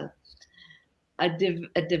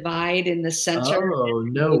divide in the center. Oh,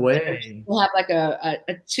 no way. We'll have like a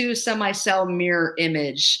two semi-cell mirror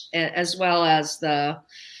image, as well as the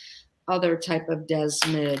other type of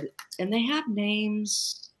desmid, and they have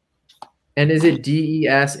names. And is it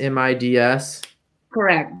DESMIDS?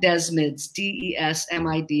 Correct. Desmids.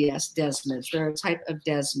 DESMIDS. Desmids. They're a type of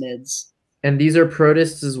desmids. And these are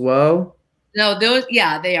protists as well? No, those,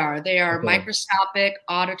 yeah, they are. They are Okay. microscopic,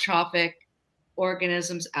 autotrophic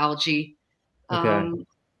organisms, algae. Okay.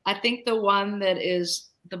 I think the one that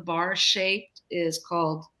is the bar shaped is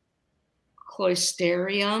called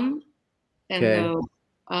Cloisterium. And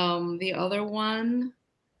the other one,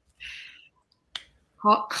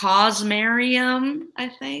 Cosmarium, I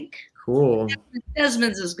think. Cool.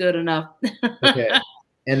 Desmond's is good enough. Okay.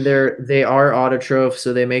 And they are autotrophs,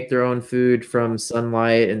 so they make their own food from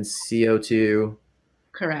sunlight and CO2.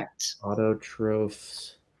 Correct.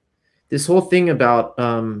 Autotrophs. This whole thing about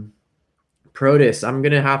protists, I'm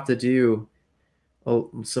gonna have to do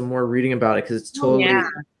some more reading about it because it's totally. Yeah.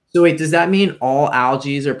 So wait, does that mean all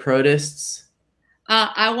algae are protists?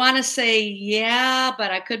 I want to say yeah, but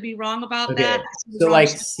I could be wrong about that. So like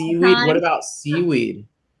seaweed. What about seaweed?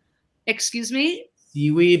 Excuse me?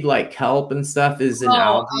 Seaweed, like kelp and stuff, is an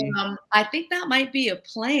algae? I think that might be a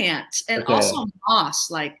plant. And also moss,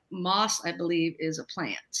 like moss, I believe, is a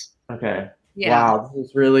plant. Okay. Yeah. Wow, this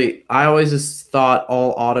is really, I always just thought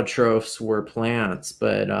all autotrophs were plants,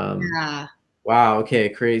 but yeah. Wow, okay,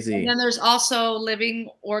 crazy. And then there's also living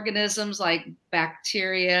organisms like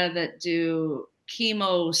bacteria that do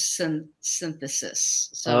chemosynthesis.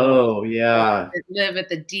 So yeah. they live at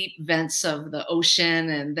the deep vents of the ocean,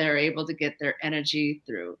 and they're able to get their energy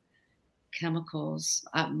through chemicals.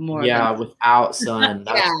 Without sun.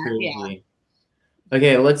 That's crazy. Yeah.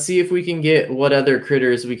 Okay, let's see if we can get what other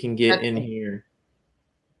critters we can get in here.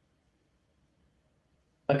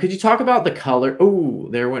 Could you talk about the color? Oh,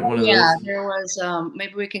 there went one of those. Yeah, there was.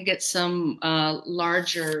 Maybe we can get some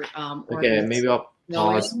larger. Okay, maybe I'll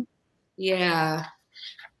pause. Yeah,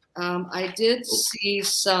 I did see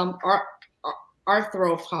some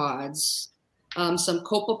arthropods, some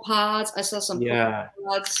copepods. I saw some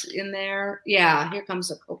copepods in there. Yeah, here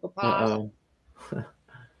comes a copepod. Uh-oh.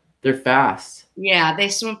 They're fast. Yeah, they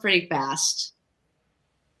swim pretty fast.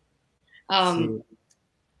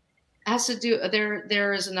 Has to do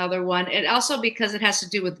there is another one. And also because it has to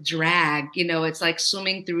do with drag, you know, it's like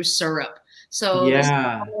swimming through syrup. So the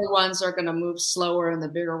Yeah. smaller ones are going to move slower and the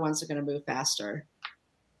bigger ones are going to move faster.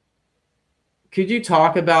 Could you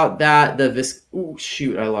talk about that? Oh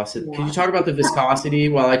shoot, I lost it. Could you Yeah. talk about the viscosity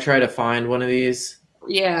while I try to find one of these?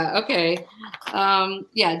 Yeah, okay.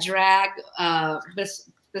 Yeah, drag,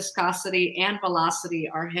 viscosity, and velocity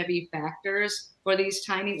are heavy factors for these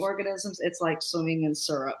tiny organisms. It's like swimming in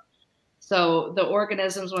syrup. So the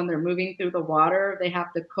organisms, when they're moving through the water, they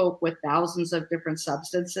have to cope with thousands of different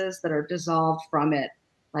substances that are dissolved from it,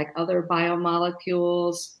 like other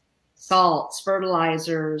biomolecules, salts,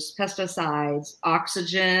 fertilizers, pesticides,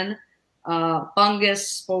 oxygen, fungus,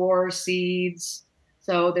 spores, seeds.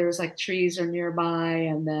 So there's like trees are nearby,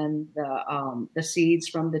 and then the seeds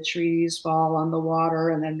from the trees fall on the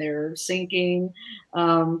water, and then they're sinking.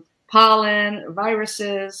 Pollen,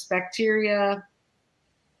 viruses, bacteria.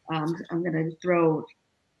 I'm going to throw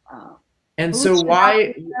And so pollution out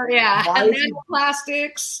why there. Yeah, why and is it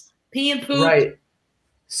nanoplastics, pee and poop. right?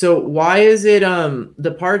 So why is it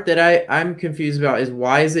the part that I'm confused about is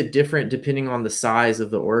why is it different depending on the size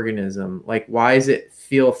of the organism? Like why does it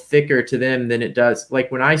feel thicker to them than it does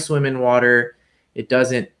like when I swim in water, it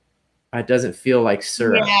doesn't feel like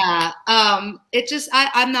syrup. Yeah, it just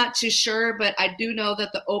I'm not too sure, but I do know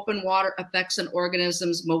that the open water affects an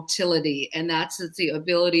organism's motility, and it's the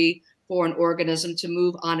ability for an organism to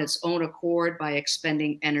move on its own accord by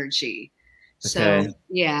expending energy. So Okay.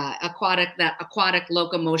 yeah, aquatic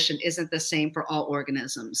locomotion isn't the same for all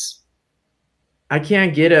organisms. I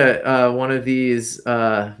can't get a one of these.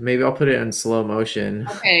 Maybe I'll put it in slow motion.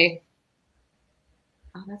 Okay.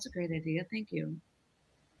 Oh, that's a great idea. Thank you.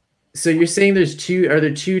 So you're saying are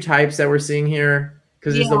there two types that we're seeing here?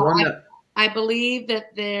 Because Yeah, there's the one that I believe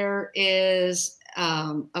that there is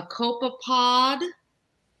a copepod,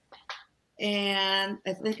 and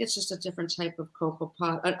I think it's just a different type of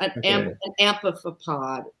copepod, okay. an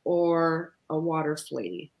amphipod, or a water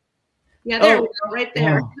flea. Yeah, there we Oh, go, right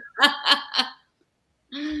there.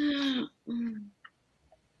 oh,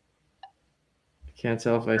 can't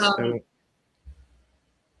tell if um,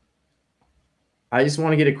 I just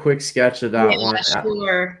want to get a quick sketch of that one. yeah,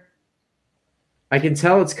 sure. I can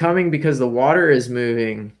tell it's coming because the water is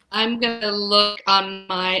moving. I'm gonna look on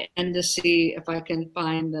my end to see if I can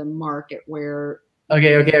find the market where.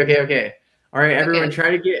 Okay. All right, everyone, Okay. try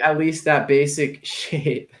to get at least that basic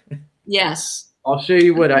shape. Yes. I'll show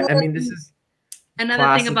you what I mean. This is Another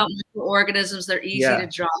thing classic. about microorganisms, they're easy to Yeah.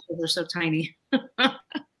 draw because they're so tiny.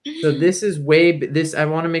 So this is this. I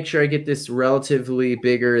want to make sure I get this relatively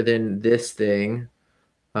bigger than this thing.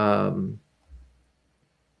 Um,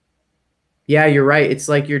 yeah, you're right. It's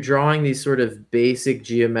like you're drawing these sort of basic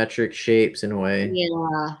geometric shapes in a way.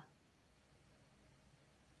 Yeah.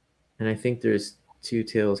 And I think there's two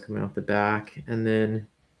tails coming off the back. And then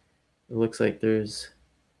it looks like there's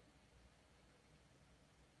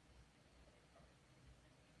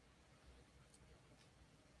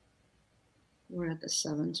We're at the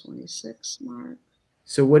 726 mark.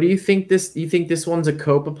 So what do you think you think this one's a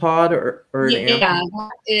copepod or an Yeah, amphipod?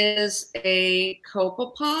 that is a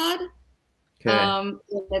copepod. Okay.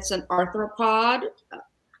 It's an arthropod.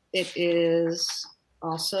 It is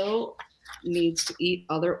also needs to eat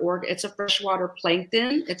other It's a freshwater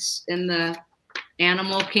plankton. It's in the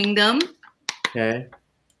animal kingdom. Okay.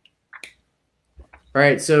 All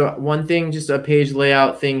right. So one thing, just a page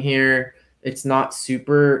layout thing here. It's not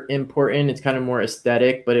super important. It's kind of more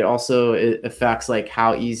aesthetic, but it affects like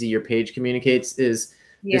how easy your page communicates. Is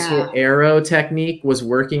this Yeah. whole arrow technique was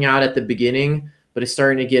working out at the beginning, but it's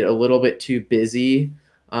starting to get a little bit too busy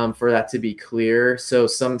for that to be clear. So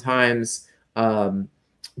sometimes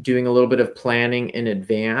doing a little bit of planning in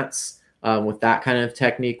advance with that kind of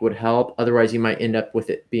technique would help. Otherwise, you might end up with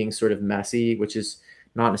it being sort of messy, which is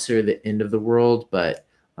not necessarily the end of the world, but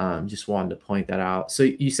just wanted to point that out. So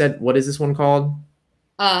you said, what is this one called?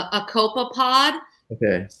 A copepod.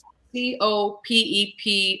 Okay. Copepods.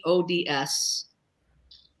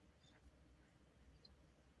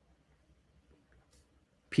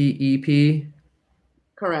 PEP?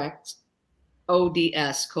 Correct.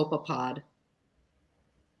 ODS, copepod.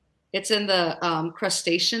 It's in the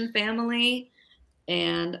crustacean family,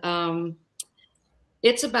 and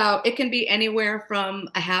it can be anywhere from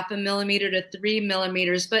 0.5 millimeter to 3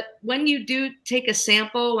 millimeters. But when you do take a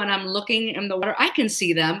sample, when I'm looking in the water, I can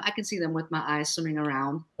see them. I can see them with my eyes swimming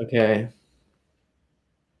around. Okay.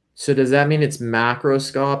 So does that mean it's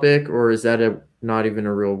macroscopic, or is that not even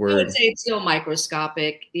a real word? I would say it's still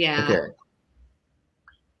microscopic. Yeah. Okay.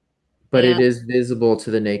 But Yeah. it is visible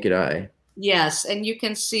to the naked eye. Yes, and you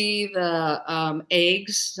can see the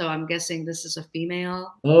eggs. So I'm guessing this is a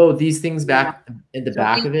female. Oh, these things Yeah. back in the So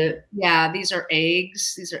back of it? yeah, these are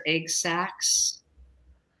eggs. These are egg sacs.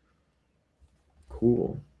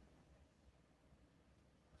 Cool.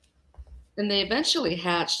 And they eventually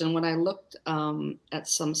hatched. And when I looked at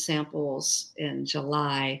some samples in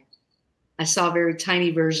July, I saw very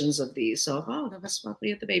tiny versions of these. So, oh, that's what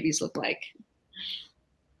the babies look like.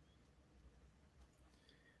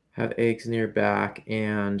 Have eggs near back,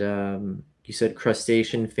 and you said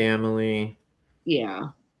crustacean family. Yeah.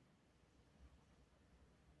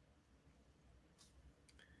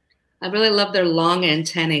 I really love their long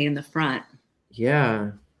antennae in the front.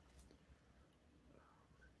 Yeah.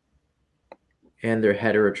 And they're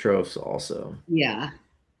heterotrophs also. Yeah.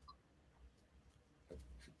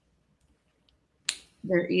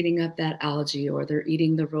 They're eating up that algae, or they're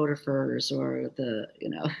eating the rotifers, or the, you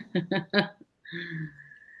know.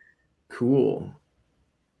 Cool.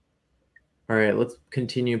 All right, let's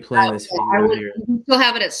continue playing this video here. You still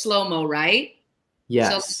have it at slow-mo, right?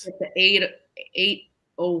 Yes. So at the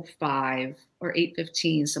 8:05 or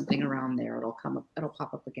 8:15, something around there, it'll come up, it'll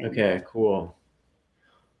pop up again. Okay, cool.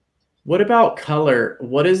 What about color?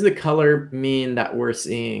 What does the color mean that we're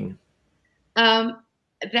seeing?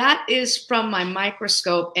 That is from my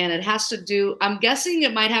microscope, and it has to do, I'm guessing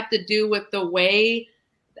it might have to do with the way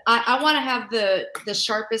I want to have the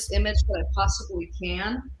sharpest image that I possibly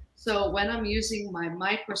can. So when I'm using my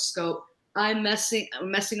microscope, I'm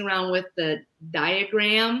messing around with the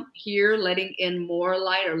diagram here, letting in more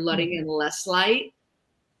light or letting in less light.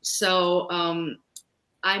 So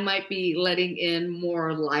I might be letting in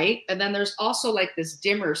more light. And then there's also like this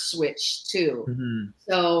dimmer switch too. Mm-hmm.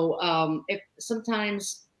 So if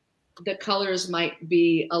sometimes the colors might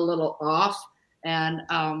be a little off, and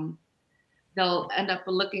they'll end up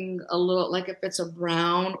looking a little like, if it's a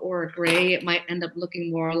brown or a gray, it might end up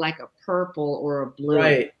looking more like a purple or a blue.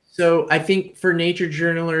 Right. So I think for nature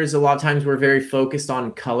journalers, a lot of times we're very focused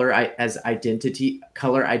on color as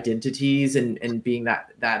color identities, and being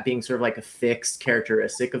that being sort of like a fixed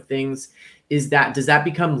characteristic of things. Does that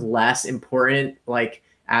become less important like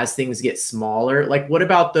as things get smaller? Like what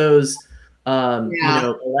about those you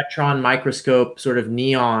know, electron microscope sort of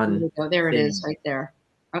neon? There it is right there.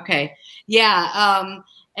 Okay. Yeah.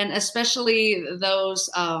 And especially those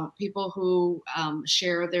people who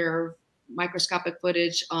share their microscopic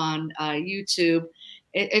footage on YouTube,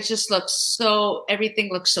 it just looks so, everything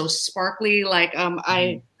looks so sparkly. Like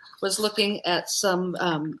I was looking at some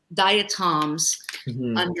diatoms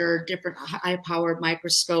under different high-powered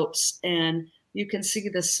microscopes, and you can see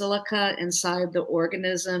the silica inside the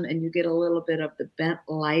organism, and you get a little bit of the bent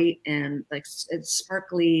light, and like it's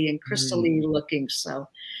sparkly and crystally looking. So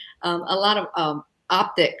a lot of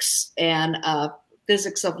optics and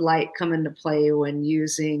physics of light come into play when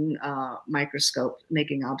using microscope,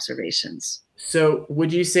 making observations. So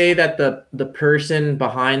would you say that the person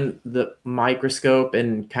behind the microscope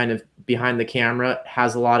and kind of behind the camera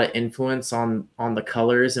has a lot of influence on the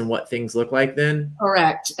colors and what things look like then?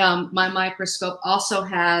 Correct. My microscope also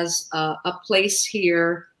has a place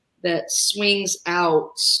here that swings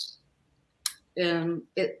out.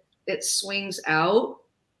 It swings out.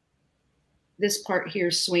 This part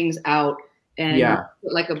here swings out, and you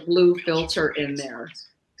put like a blue filter in there,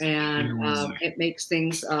 and it makes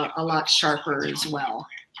things a lot sharper as well.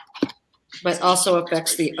 But also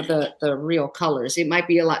affects the real colors. It might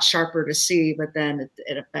be a lot sharper to see, but then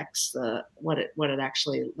it affects what it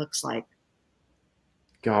actually looks like.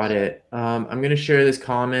 Got it. I'm gonna share this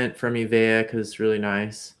comment from Ivea because it's really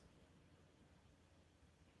nice.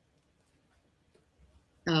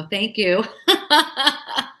 Oh, thank you.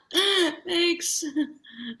 Thanks.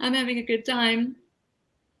 I'm having a good time.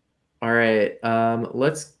 All right.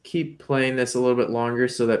 Let's keep playing this a little bit longer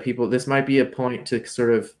so that this might be a point to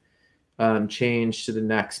sort of change to the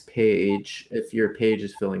next page if your page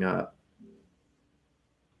is filling up.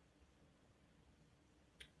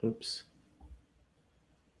 Oops.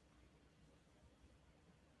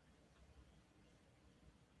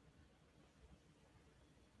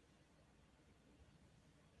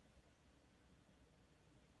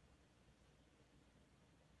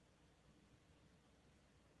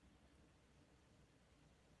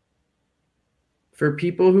 For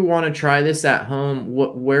people who want to try this at home,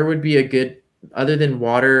 where would be a good, other than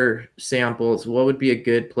water samples, what would be a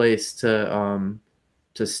good place to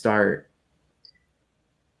start?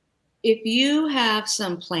 If you have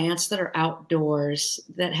some plants that are outdoors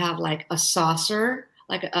that have like a saucer,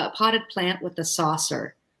 like a potted plant with a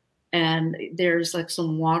saucer, and there's like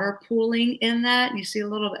some water pooling in that, and you see a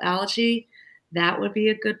little algae, that would be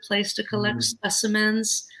a good place to collect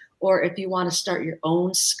specimens. or if you want to start your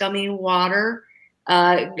own scumming water,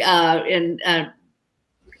 the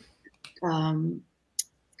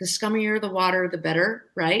scummier the water, the better,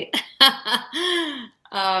 right?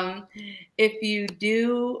 If you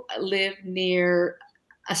do live near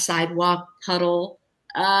a sidewalk puddle,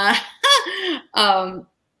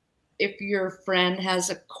 if your friend has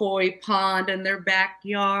a koi pond in their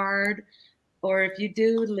backyard, or if you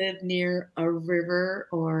do live near a river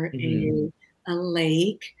or a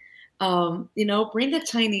lake, you know, bring a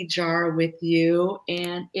tiny jar with you.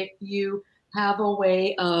 And if you have a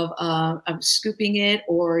way of scooping it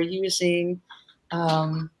or using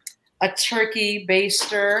a turkey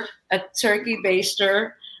baster,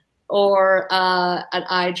 or an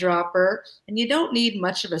eyedropper. And you don't need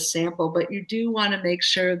much of a sample, but you do want to make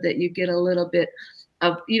sure that you get a little bit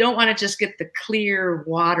of, you don't want to just get the clear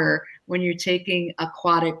water when you're taking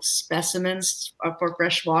aquatic specimens for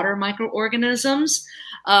freshwater microorganisms.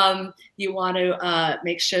 You want to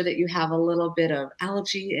make sure that you have a little bit of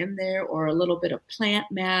algae in there, or a little bit of plant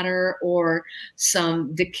matter, or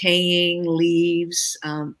some decaying leaves,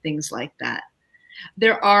 things like that.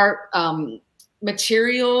 There are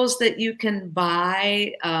materials that you can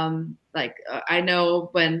buy. I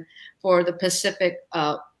know for the Pacific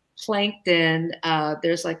plankton,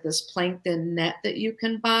 there's like this plankton net that you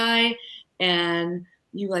can buy, and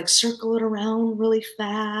you like circle it around really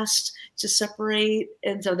fast to separate.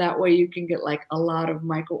 And so that way you can get like a lot of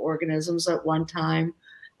microorganisms at one time.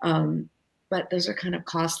 But those are kind of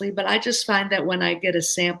costly. But I just find that when I get a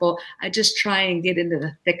sample, I just try and get into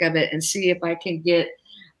the thick of it and see if I can get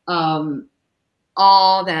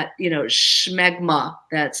all that, you know, schmegma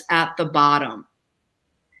that's at the bottom.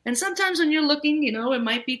 And sometimes when you're looking, you know, it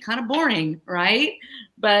might be kind of boring, right?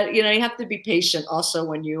 But, you know, you have to be patient also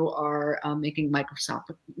when you are making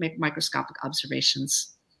microscopic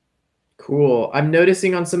observations. Cool. I'm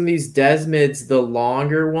noticing on some of these desmids, the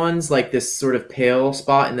longer ones, like this sort of pale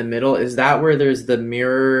spot in the middle, is that where there's the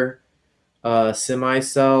mirror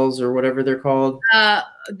semicells or whatever they're called?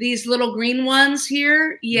 These little green ones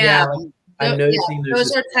here, yeah. I'm noticing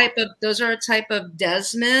those are a type of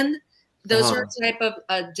desmid. Those are a type of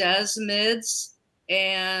desmids,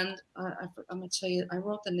 and I'm gonna tell you, I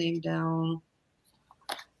wrote the name down.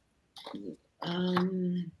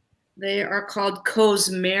 They are called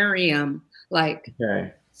cosmarium, like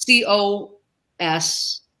COSMARIUM,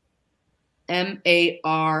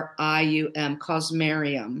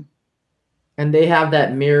 cosmarium. And they have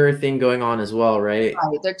that mirror thing going on as well, right?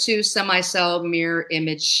 Right. They're two semicell mirror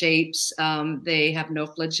image shapes. They have no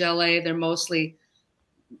flagellae. They're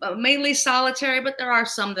mainly solitary, but there are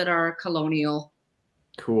some that are colonial.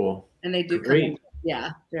 Cool. And they do come in,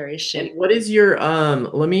 various shapes. And what is your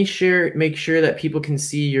let me make sure that people can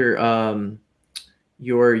see you're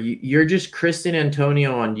just Kristin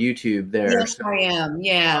Antonio on YouTube there. Yes, I am.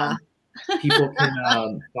 Yeah. People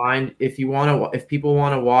can find, if people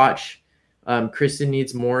want to watch, Kristin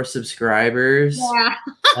needs more subscribers. Yeah.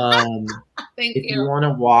 If you want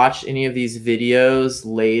to watch any of these videos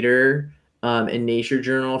later, and nature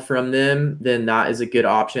journal from them, then that is a good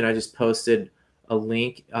option. I just posted a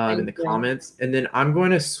link in the comments. And then I'm going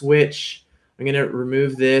to switch. I'm going to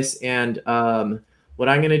remove this. And what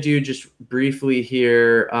I'm going to do just briefly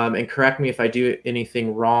here, and correct me if I do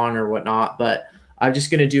anything wrong or whatnot, but I'm just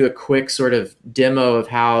going to do a quick sort of demo of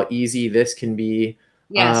how easy this can be.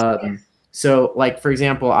 Yes. So like, for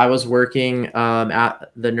example, I was working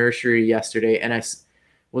at the nursery yesterday, and I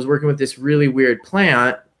was working with this really weird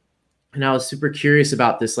plant. And I was super curious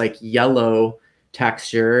about this like yellow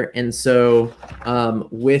texture. And so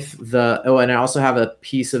and I also have a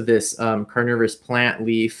piece of this carnivorous plant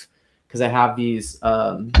leaf, because I have these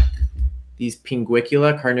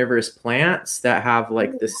pinguicula carnivorous plants that have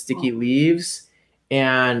like the sticky leaves.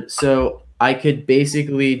 And so I could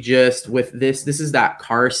basically just with this is that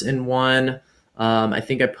Carson one. I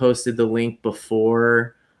think I posted the link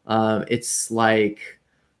before. It's like,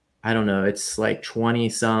 I don't know, it's like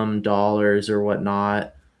 $20-some or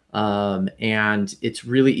whatnot. And it's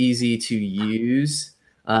really easy to use.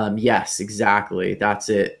 Yes, exactly. That's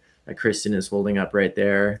it that Kristin is holding up right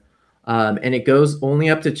there. And it goes only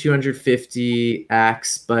up to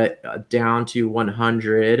 250x, but down to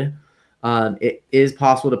 100. It is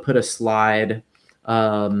possible to put a slide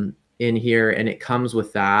in here, and it comes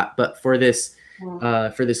with that. But for this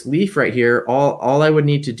leaf right here, all I would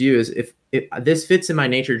need to do is, if this fits in my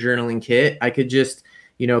nature journaling kit, I could just,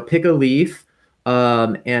 you know, pick a leaf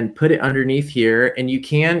and put it underneath here, and you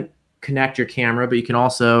can connect your camera, but you can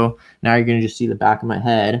also, now you're going to just see the back of my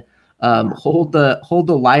head, hold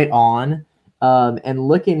the light on, and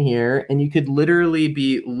look in here, and you could literally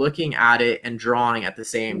be looking at it and drawing at the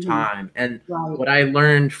same Mhm. time. And Right. what I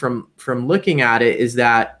learned from looking at it is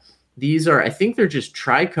that these are, I think they're just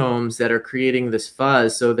trichomes that are creating this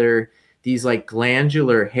fuzz. So they're these like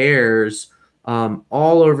glandular hairs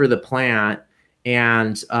all over the plant.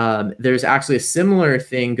 And there's actually a similar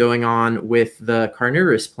thing going on with the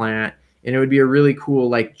carnivorous plant. And it would be a really cool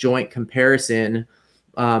like joint comparison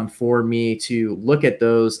for me to look at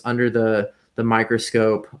those under the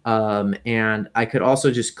microscope. And I could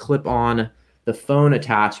also just clip on the phone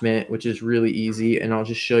attachment, which is really easy. And I'll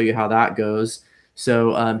just show you how that goes.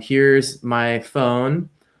 So here's my phone.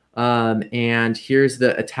 And here's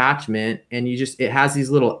the attachment. And it has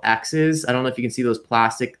these little X's. I don't know if you can see those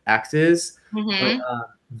plastic X's, but Mm-hmm.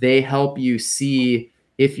 they help you see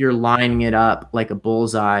if you're lining it up like a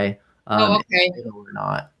bullseye Oh, in okay. the middle or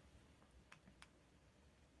not.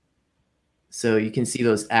 So you can see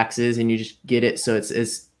those X's and you just get it so it's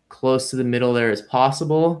as close to the middle there as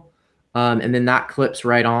possible. And then that clips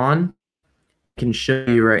right on. I can show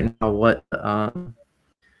you right now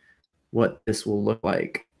what this will look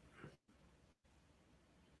like.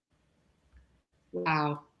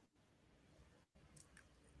 Wow.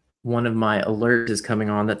 One of my alerts is coming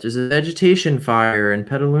on that there's a vegetation fire in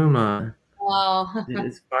Petaluma. Oh, It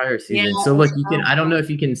is fire yeah. season. So look, I don't know if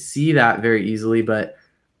you can see that very easily, but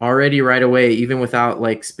already right away, even without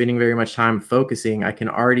like spending very much time focusing, I can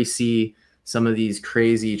already see some of these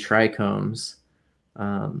crazy trichomes.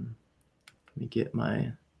 Let me get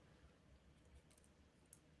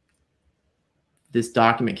this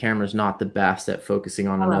document camera is not the best at focusing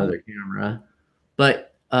on All right. another camera,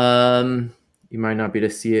 but you might not be able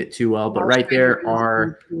to see it too well, but I'll right show you there this one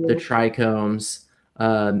are the too. trichomes.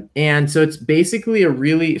 And so it's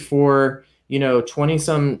basically for 20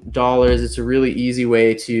 some dollars, it's a really easy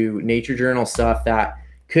way to nature journal stuff that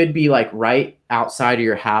could be like right outside of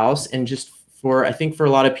your house. And just I think for a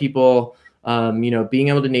lot of people, being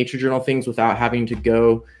able to nature journal things without having to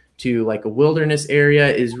go to like a wilderness area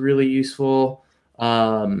is really useful.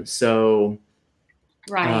 So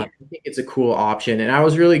Right. I think it's a cool option. And I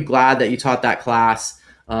was really glad that you taught that class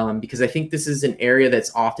because I think this is an area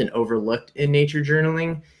that's often overlooked in nature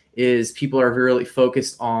journaling is people are really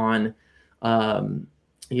focused on, animals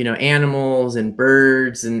and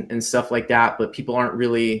birds and stuff like that, but people aren't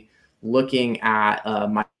really looking at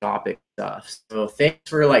microscopic stuff. So thanks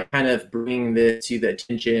for like kind of bringing this to the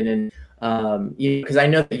attention and, because I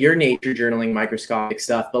know that you're nature journaling microscopic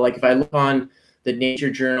stuff, but like if I look on the Nature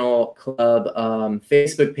Journal Club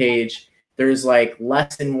Facebook page, there's like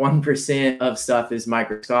less than 1% of stuff is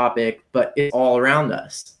microscopic, but it's all around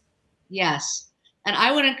us. Yes. And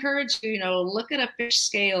I would encourage you, look at a fish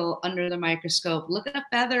scale under the microscope, look at a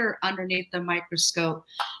feather underneath the microscope.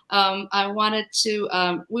 I wanted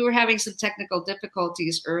to, we were having some technical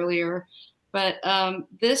difficulties earlier, but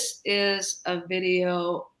this is a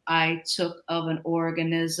video I took of an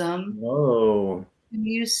organism. Whoa. Can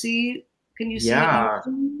you see? Can you see it?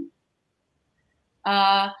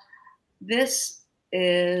 Yeah. This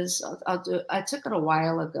is, I took it a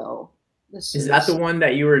while ago. Is that the one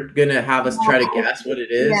that you were going to have us try to guess what it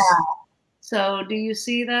Yeah. is? So do you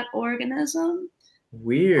see that organism?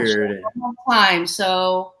 Weird. One more time.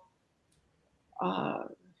 So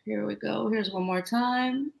here we go. Here's one more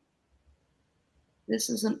time. This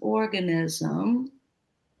is an organism.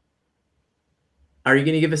 Are you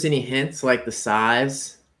going to give us any hints like the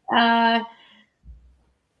size?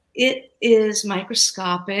 It is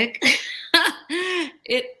microscopic.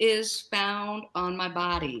 It is found on my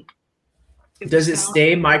body. Does it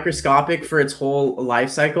stay microscopic for its whole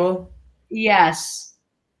life cycle? Yes.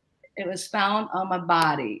 It was found on my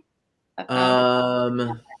body. I found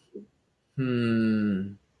it.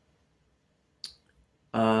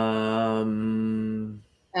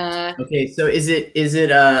 Okay, so is it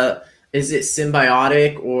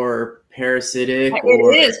symbiotic or parasitic It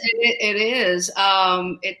or is. It is.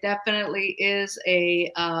 It definitely is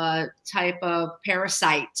a type of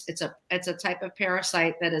parasite. It's a type of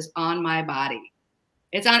parasite that is on my body.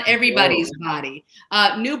 It's on everybody's body.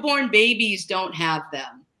 Newborn babies don't have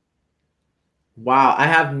them. Wow, I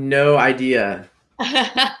have no idea.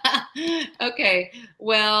 Okay,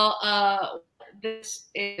 well, this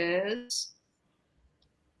is,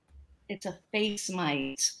 it's a face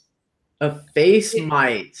mite. A face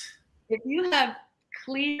mite. If you have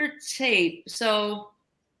clear tape, so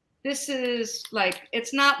this is like,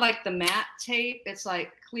 it's not like the matte tape, it's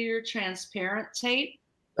like clear, transparent tape.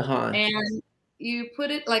 And you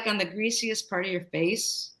put it like on the greasiest part of your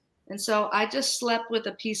face. And so I just slept with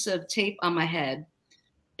a piece of tape on my head.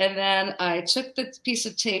 And then I took the piece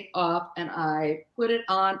of tape off and I put it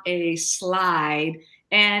on a slide.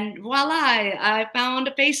 And voila, I found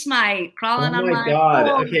a face mite Oh crawling on my my God.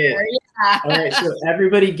 floor. Okay. All right. Yeah. So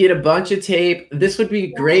everybody get a bunch of tape. This would be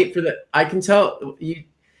great for I can tell you,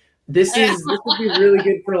 this would be really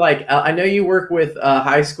good for like, I know you work with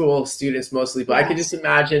high school students mostly, but I could just Yes.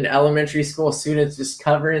 imagine elementary school students just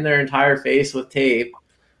covering their entire face with tape.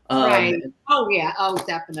 Right. Oh yeah. Oh,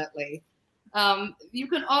 definitely. You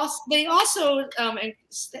can also, and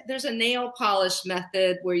there's a nail polish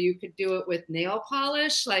method where you could do it with nail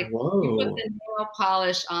polish. Like you put Whoa. the nail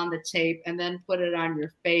polish on the tape and then put it on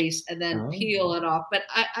your face and then Oh, peel it off. But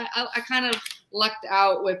I kind of lucked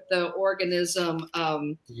out with the organism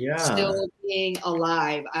yeah. still being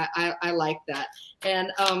alive. I like that.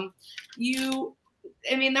 And I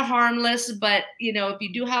mean, they're harmless, but if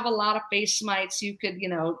you do have a lot of face mites, you could,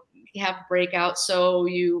 have breakouts. So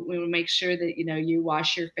we will make sure that, you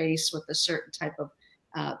wash your face with a certain type of,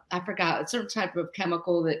 I forgot, a certain type of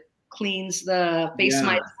chemical that cleans the face Yeah.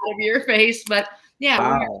 mites out of your face. But yeah, we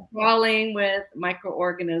were Wow. crawling with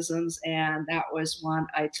microorganisms, and that was one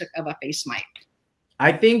I took of a face mite.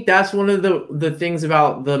 I think that's one of the things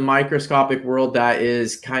about the microscopic world that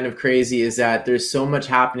is kind of crazy is that there's so much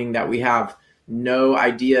happening that we have no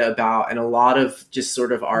idea about, and a lot of just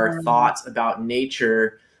sort of our thoughts about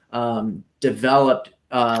nature developed,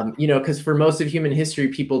 because for most of human history,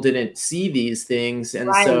 people didn't see these things, and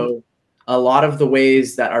Right. so a lot of the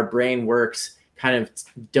ways that our brain works kind of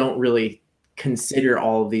don't really consider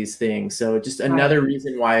all of these things. So just another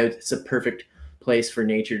reason why it's a perfect place for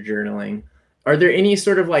nature journaling. Are there any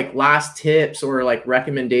sort of like last tips or like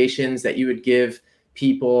recommendations that you would give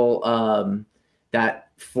people that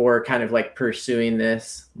for kind of like pursuing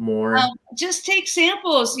this more? Just take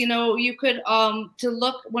samples. You could to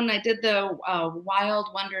look. When I did the Wild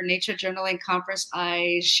Wonder Nature Journaling Conference,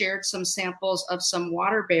 I shared some samples of some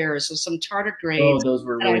water bears or some tardigrades Oh, those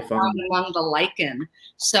were that I really found fun. among the lichen.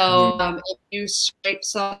 So if you scrape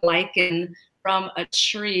some lichen from a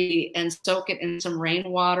tree and soak it in some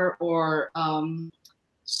rainwater or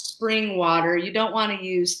spring water, you don't want to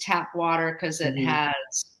use tap water because it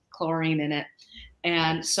has chlorine in it,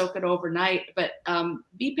 and soak it overnight. But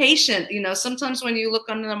be patient. Sometimes when you look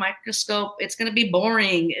under the microscope, it's going to be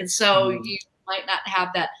boring. And so you might not have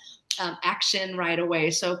that action right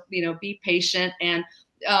away. So, be patient. And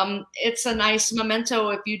it's a nice memento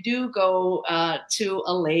if you do go to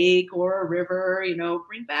a lake or a river,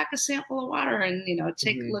 bring back a sample of water and,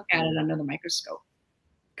 take a look at it under the microscope.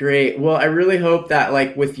 Great. Well, I really hope that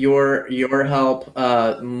like with your help,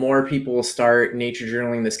 more people will start nature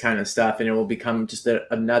journaling this kind of stuff, and it will become just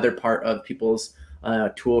another part of people's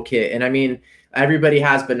toolkit. And I mean, everybody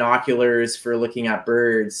has binoculars for looking at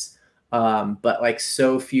birds, but like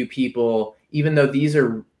so few people, even though these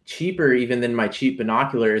are cheaper even than my cheap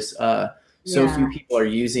binoculars, so few people are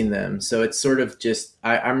using them. So it's sort of just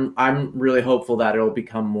I'm really hopeful that it'll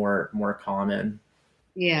become more common.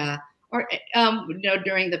 Yeah. Or,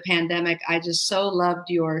 during the pandemic, I just so loved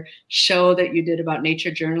your show that you did about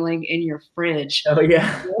nature journaling in your fridge. Oh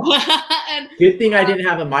yeah. And good thing I didn't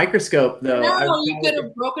have a microscope though. no, you could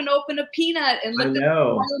have broken open a peanut and I looked at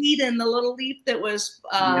know. the little leaf that was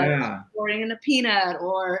pouring in a peanut,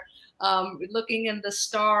 or looking in the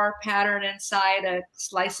star pattern inside a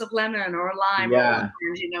slice of lemon or lime or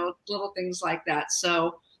orange, little things like that.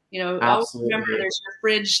 So, always remember there's your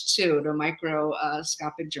fridge too, the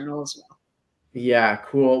microscopic journal as well. Yeah,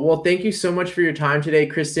 cool. Well, thank you so much for your time today,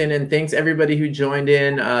 Kristin, and thanks everybody who joined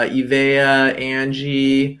in. Ivea,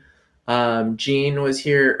 Angie, Jean was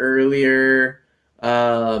here earlier.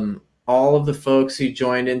 All of the folks who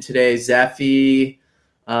joined in today, Zephy,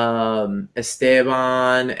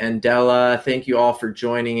 Esteban, and Della, thank you all for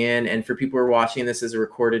joining in. And for people who are watching this as a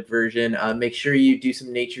recorded version, make sure you do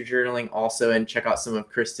some nature journaling also and check out some of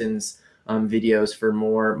Kristin's videos for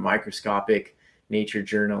more microscopic nature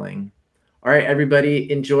journaling. All right,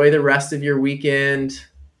 everybody, enjoy the rest of your weekend.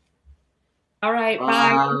 All right,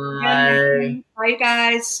 bye. Bye,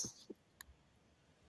 guys.